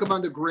 you cook them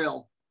on the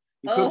grill.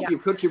 You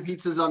cook your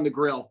pizzas on the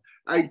grill.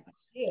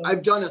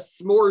 I've done a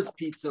s'mores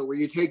pizza where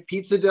you take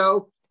pizza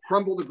dough,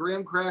 crumble the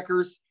graham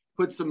crackers,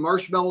 put some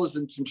marshmallows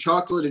and some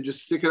chocolate, and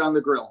just stick it on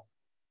the grill.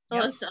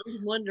 Oh, that sounds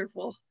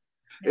wonderful.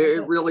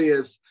 It really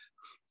is.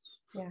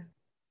 Yeah.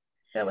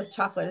 Done with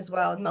chocolate as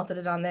well, and melted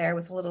it on there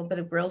with a little bit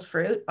of grilled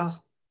fruit.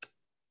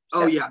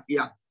 Oh, yeah.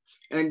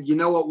 And you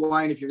know what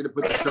wine if you're going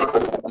to put the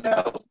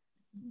chocolate?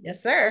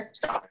 Yes, sir.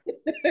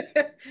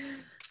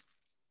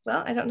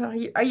 Well, I don't know.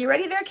 Are you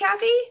ready there,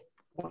 Kathy?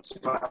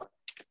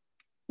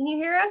 Can you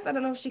hear us? I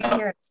don't know if she can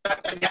hear us.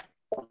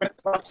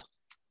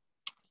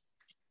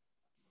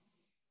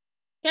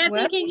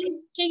 Kathy,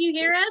 can you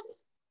hear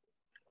us?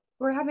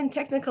 We're having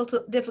technical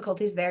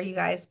difficulties there, you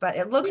guys, but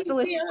it looks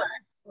delicious.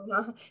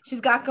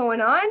 She's got going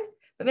on,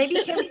 but maybe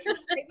we can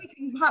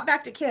hop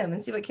back to Kim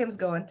and see what Kim's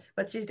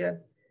what she's doing.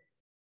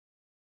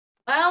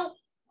 Well,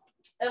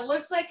 it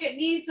looks like it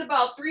needs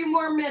about 3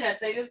 more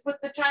minutes. I just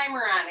put the timer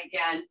on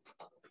again.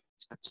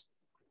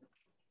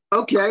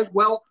 Okay,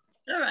 well.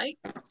 All right.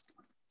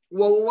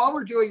 Well, while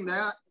we're doing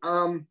that,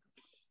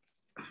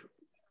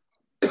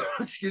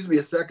 excuse me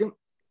a second.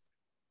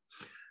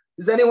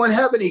 Does anyone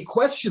have any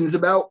questions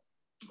about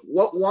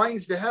what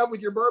wines to have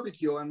with your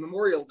barbecue on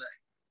Memorial Day?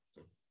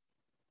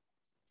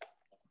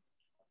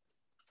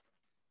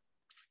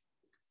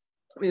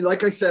 I mean,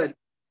 like I said,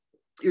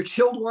 your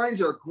chilled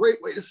wines are a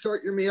great way to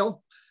start your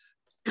meal.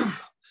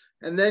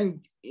 And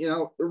then,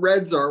 the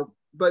reds are,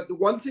 but the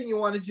one thing you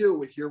want to do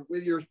with your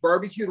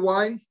barbecued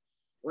wines,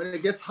 when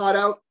it gets hot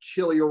out,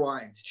 chill your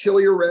wines, chill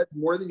your reds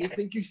more than you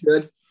think you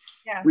should.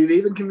 Yeah. We've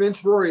even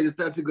convinced Rory that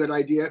that's a good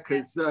idea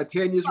because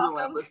Tanya's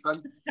relentless.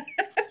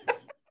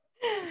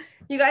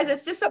 You guys,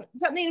 it's just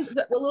something a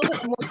little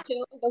bit more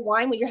chill, the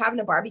wine when you're having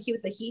a barbecue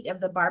with the heat of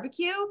the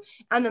barbecue,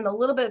 and then a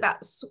little bit of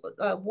that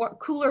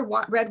cooler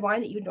red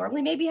wine that you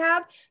normally maybe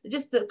have.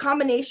 Just the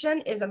combination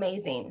is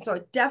amazing. So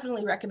I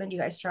definitely recommend you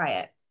guys try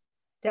it.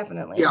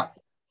 Definitely.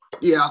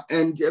 Yeah.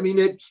 And I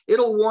mean,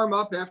 it'll warm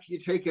up after you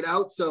take it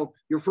out. So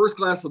your first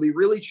glass will be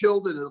really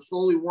chilled and it'll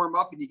slowly warm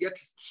up and you get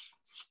to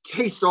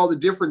taste all the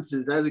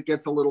differences as it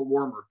gets a little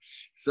warmer.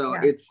 So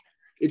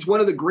it's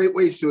one of the great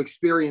ways to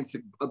experience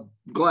a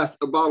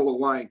bottle of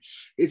wine.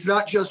 It's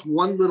not just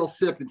one little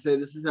sip and say,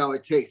 this is how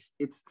it tastes.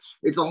 It's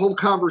a whole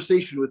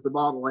conversation with the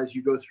bottle as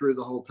you go through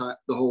the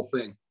whole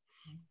thing.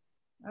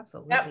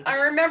 Absolutely. Yep, I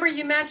remember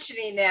you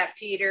mentioning that,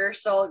 Peter.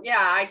 So yeah,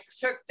 I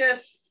took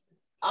this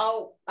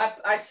out.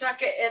 I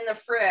stuck it in the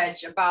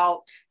fridge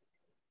about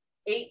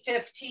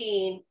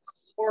 8:15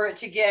 for it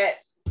to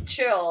get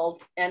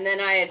chilled, and then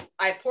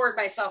I poured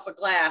myself a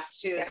glass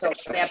too, so I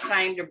could have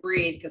time to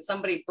breathe because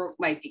somebody broke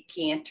my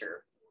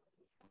decanter.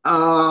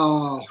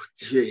 Oh,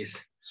 jeez.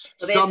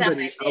 So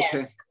somebody.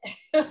 Okay.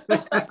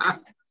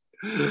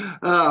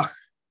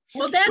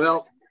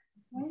 Well,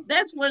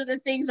 that's one of the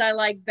things I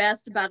like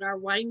best about our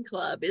wine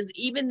club is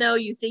even though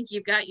you think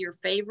you've got your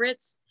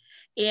favorites,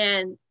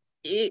 and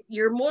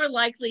you're more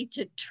likely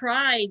to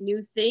try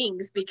new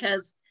things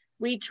because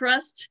we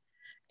trust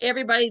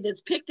everybody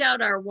that's picked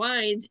out our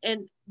wines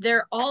and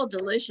they're all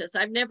delicious.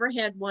 I've never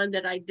had one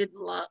that I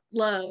didn't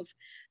love.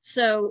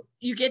 So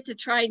you get to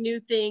try new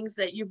things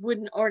that you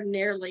wouldn't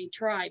ordinarily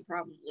try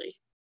probably.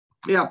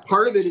 Yeah,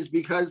 part of it is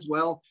because,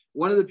 well,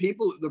 one of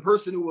the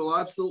person who will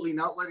absolutely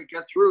not let it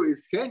get through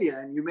is Kenya.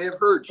 And you may have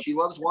heard, she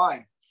loves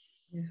wine.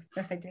 Yeah,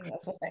 I do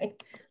love wine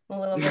a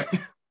little bit.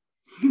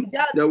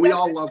 No, we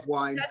all love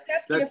wine. That's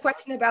asking a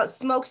question about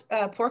smoked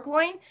pork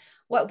loin.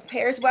 What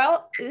pairs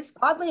well is,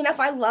 oddly enough,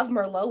 I love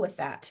Merlot with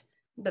that,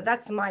 but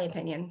that's my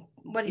opinion.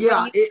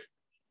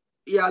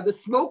 The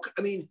smoke.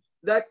 I mean,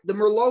 the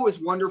Merlot is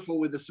wonderful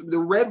with the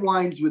red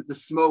wines with the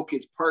smoke.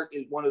 Is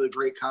one of the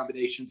great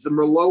combinations. The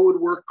Merlot would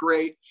work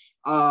great.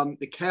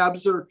 The cab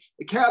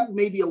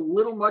maybe a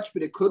little much,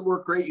 but it could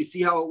work great. You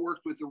see how it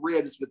worked with the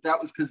ribs, but that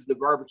was because of the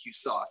barbecue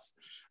sauce.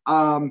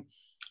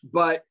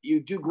 But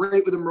you do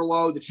great with the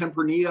Merlot, the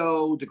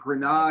Tempranillo, the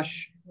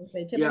Grenache.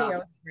 Tempranillo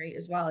is great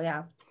as well.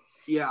 Yeah.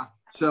 Yeah.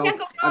 So you can't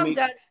go wrong,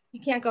 Doug. You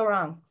can't go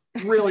wrong.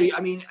 really, I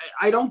mean,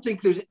 I don't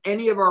think there's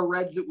any of our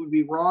reds that would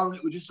be wrong.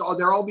 It would just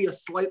they'll all be a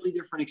slightly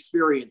different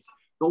experience.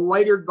 The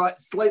lighter, but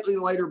slightly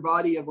lighter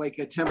body of like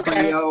a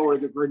Tempranillo or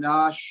the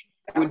Grenache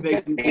would be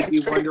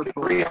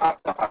wonderful.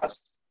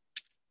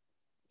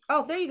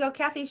 Oh, there you go,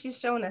 Kathy. She's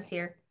showing us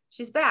here.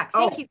 She's back.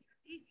 Thank you.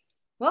 Kathy.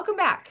 Welcome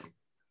back.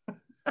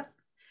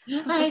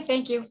 Hi,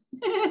 thank you.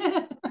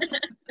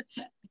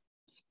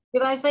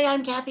 Did I say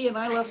I'm Kathy and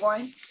I love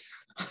wine?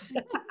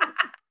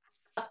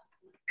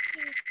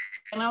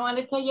 And I want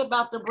to tell you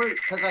about the Brut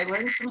because I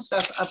learned some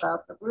stuff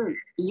about the Brut.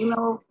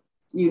 You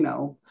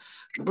know,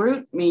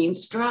 Brut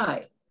means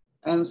dry.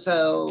 And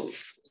so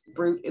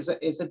Brut is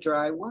a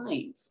dry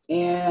wine.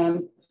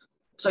 And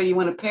so you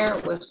want to pair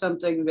it with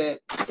something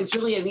that it's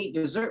really a neat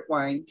dessert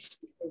wine.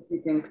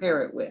 You can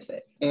pair it with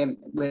it and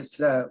with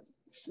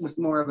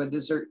more of a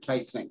dessert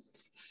type thing.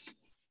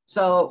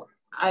 So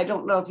I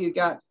don't know if you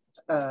got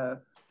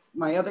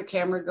my other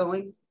camera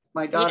going.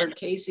 My daughter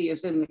Casey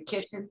is in the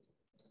kitchen.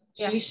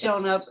 She's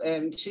shown up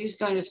and she's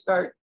going to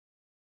start.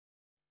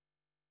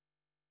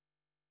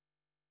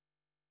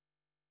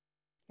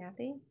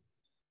 Kathy?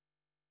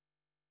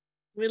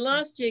 We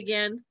lost you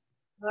again.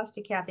 Lost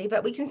you, Kathy,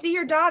 but we can see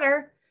your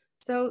daughter.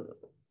 So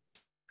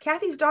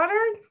Kathy's daughter,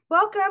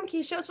 welcome. Can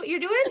you show us what you're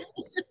doing?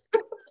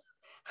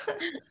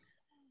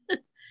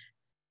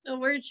 Oh,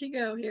 where'd she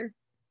go here?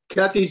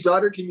 Kathy's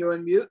daughter, can you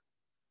unmute?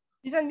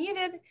 She's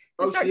unmuted.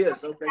 Oh, she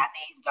is. Okay.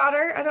 Kathy's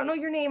daughter. I don't know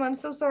your name. I'm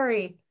so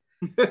sorry.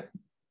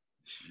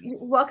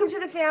 Welcome to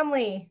the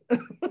family.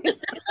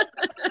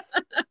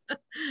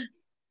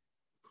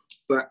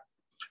 But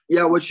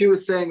yeah, what she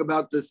was saying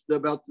about this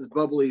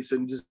bubblies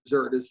and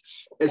dessert is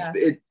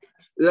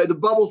the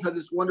bubbles have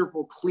this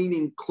wonderful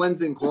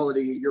cleansing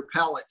quality of your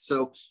palate.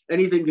 So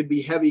anything could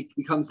be heavy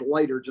becomes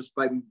lighter just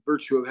by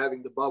virtue of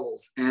having the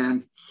bubbles.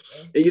 And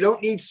you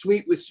don't need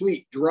sweet with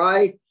sweet.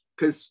 Dry,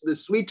 because the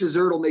sweet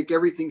dessert will make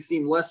everything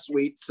seem less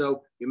sweet.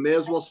 So you may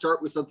as well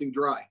start with something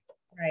dry.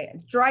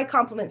 Right. Dry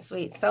complements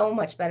sweet so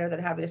much better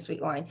than having a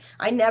sweet wine.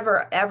 I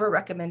never ever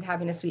recommend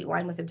having a sweet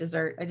wine with a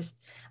dessert.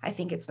 I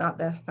think it's not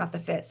the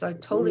fit. So I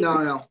totally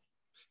No.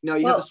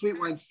 You have the sweet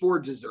wine for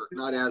dessert,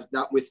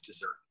 not with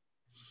dessert.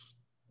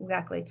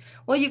 Exactly.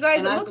 Well, you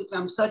guys, it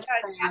looks like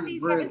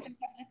Kathy's having some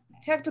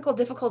technical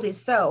difficulties,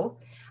 so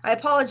I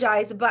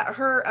apologize, but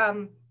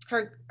her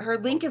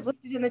link is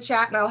listed in the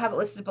chat, and I'll have it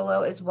listed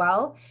below as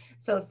well.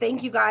 So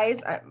thank you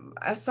guys.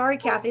 I'm sorry,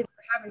 Kathy, that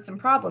we're having some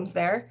problems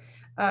there.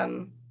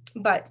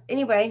 But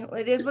anyway,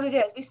 it is what it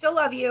is. We still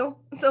love you,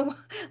 so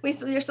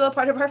you're still a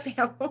part of our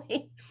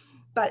family.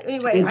 But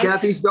anyway, and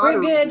Kathy's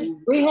daughter. We're good.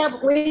 We have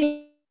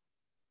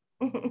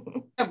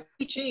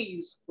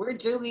cheese. We're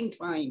doing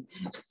fine.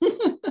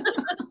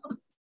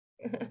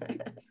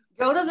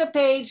 Go to the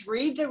page,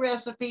 read the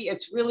recipe.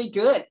 It's really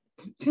good.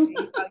 Go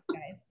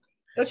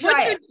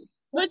try it.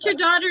 What's your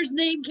daughter's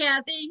name,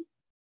 Kathy?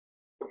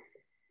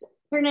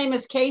 Her name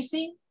is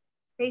Casey.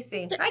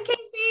 Casey. Hi,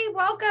 Casey.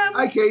 Welcome.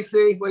 Hi,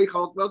 Casey.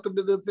 Welcome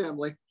to the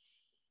family.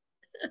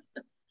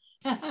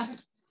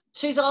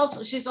 She's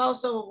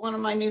also one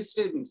of my new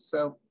students.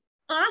 So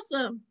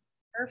awesome.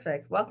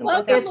 Perfect. Welcome.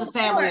 It's a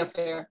family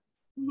affair.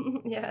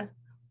 Yeah.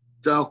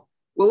 So,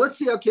 well, let's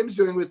see how Kim's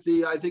doing with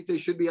I think they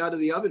should be out of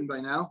the oven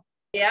by now.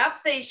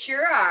 Yep, they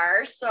sure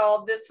are.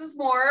 So this is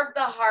more of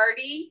the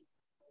hearty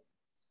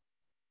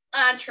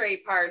entree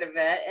part of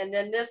it. And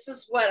then this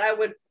is what I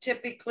would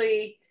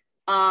typically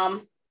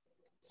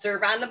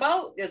serve on the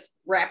boat. Just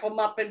wrap them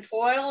up in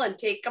foil and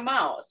take them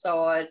out.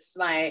 So it's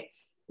my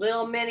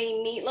little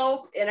mini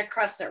meatloaf in a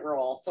crescent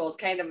roll. So it's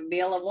kind of a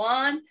meal of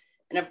one.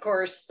 And of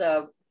course,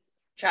 the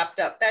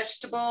chopped up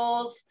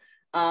vegetables,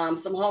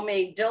 some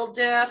homemade dill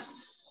dip.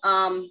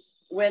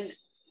 When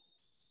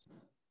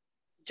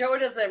Joe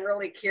doesn't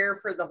really care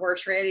for the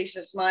horseradish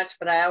as much,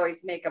 but I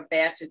always make a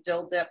batch of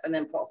dill dip and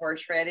then put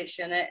horseradish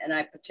in it. And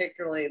I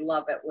particularly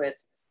love it with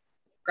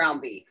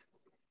ground beef.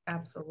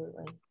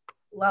 Absolutely.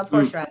 Love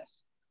horseradish.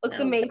 Looks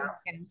amazing.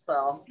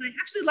 So I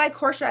actually like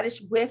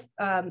horseradish with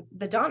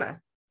the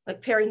Donna,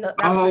 like pairing the.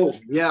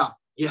 Yeah,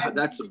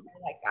 that's I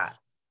like that.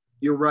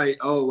 You're right.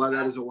 Oh, wow,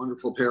 that is a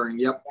wonderful pairing.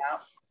 Yep. Yeah.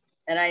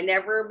 And I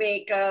never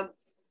make a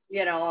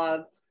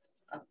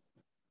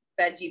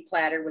veggie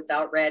platter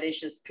without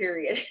radishes,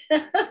 period.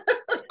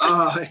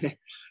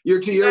 You're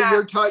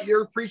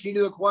preaching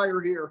to the choir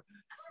here.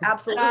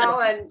 Absolutely.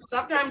 And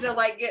sometimes I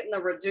like getting the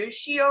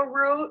radicchio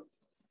root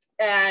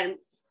and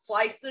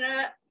slicing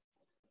it,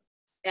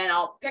 and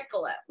I'll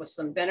pickle it with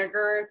some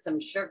vinegar and some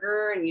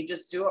sugar, and you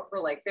just do it for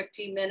like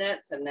 15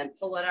 minutes and then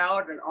pull it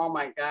out, and oh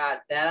my God,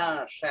 that on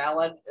a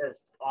salad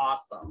is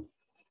awesome.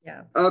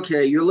 Yeah.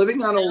 Okay, you're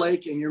living on a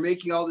lake and you're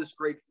making all this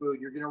great food.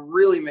 You're going to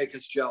really make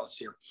us jealous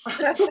here.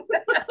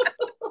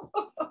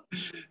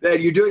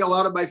 And you're doing a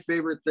lot of my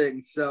favorite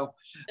things. So,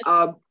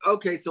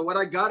 okay, so what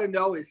I got to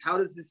know is, how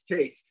does this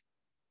taste?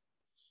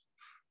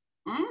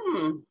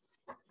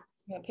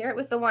 Pair it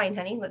with the wine,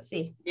 honey. Let's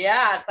see.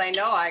 Yes, I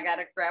know. I got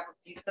to grab a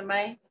piece of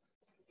my.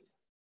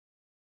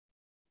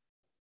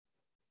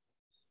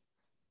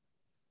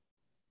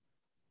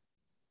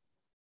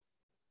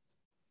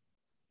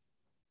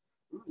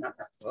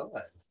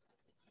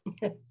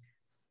 Good.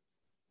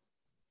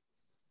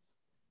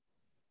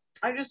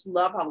 I just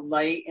love how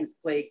light and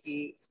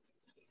flaky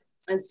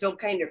and still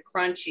kind of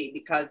crunchy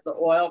because the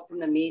oil from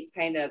the meat's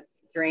kind of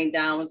drained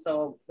down,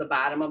 so the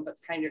bottom of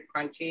it's kind of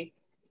crunchy.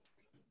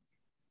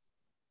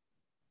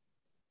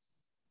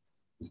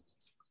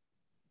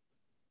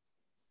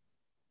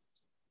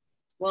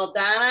 Well,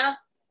 Donna,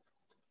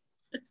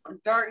 I'm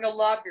starting to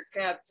love your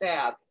cab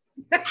tab.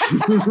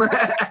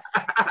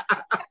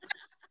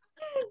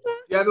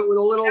 You have it with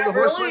a little. It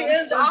really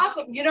is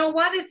awesome. You know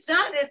what? It's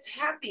not as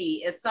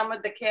heavy as some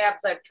of the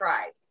cabs I've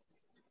tried.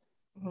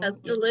 That's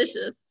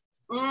delicious.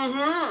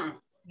 Mm-hmm.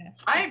 Yeah.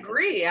 I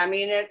agree. I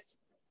mean, it's.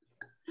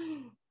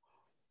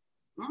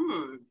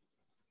 I'm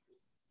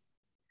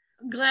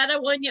glad I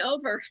won you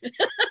over.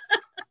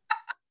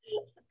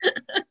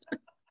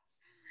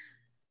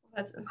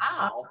 That's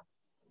wow.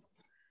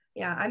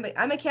 Yeah,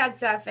 I'm a CAD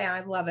staff fan.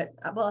 I love it.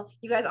 Well,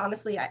 you guys,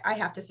 honestly, I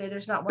have to say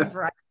there's not one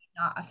variety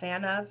I'm not a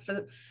fan of.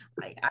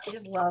 I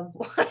just love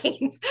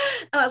wine.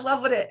 And I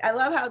love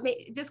how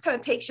it just kind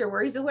of takes your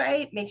worries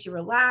away, makes you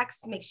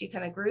relax, makes you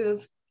kind of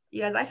groove.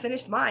 You guys, I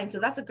finished mine, so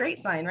that's a great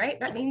sign, right?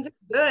 That means it's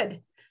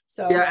good.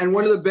 So yeah, and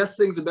one of the best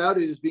things about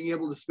it is being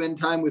able to spend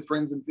time with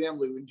friends and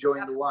family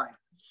enjoying the wine.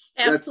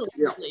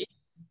 Absolutely.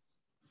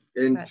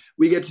 And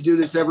we get to do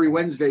this every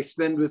Wednesday,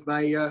 spend with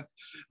my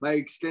my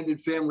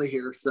extended family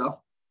here.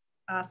 So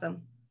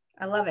awesome.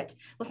 I love it.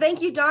 Well,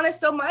 thank you, Donna,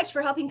 so much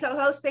for helping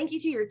co-host. Thank you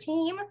to your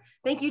team.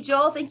 Thank you,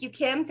 Joel. Thank you,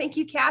 Kim. Thank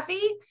you,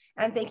 Kathy.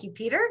 And thank you,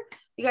 Peter.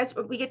 You guys,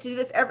 we get to do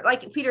this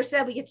like Peter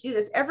said, we get to do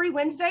this every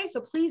Wednesday.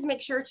 So please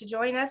make sure to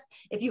join us.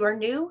 If you are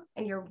new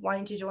and you're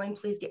wanting to join,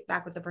 please get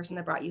back with the person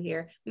that brought you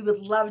here. We would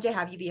love to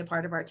have you be a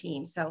part of our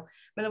team. So I'm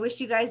going to wish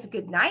you guys a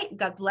good night.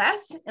 God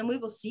bless. And we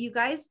will see you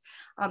guys.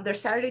 There's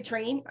Saturday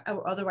training.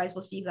 Otherwise,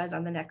 we'll see you guys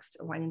on the next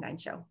Wine and Dine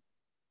show.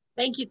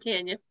 Thank you,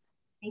 Tanya.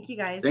 Thank you,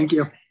 guys. Thank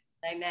you.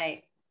 Night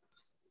night.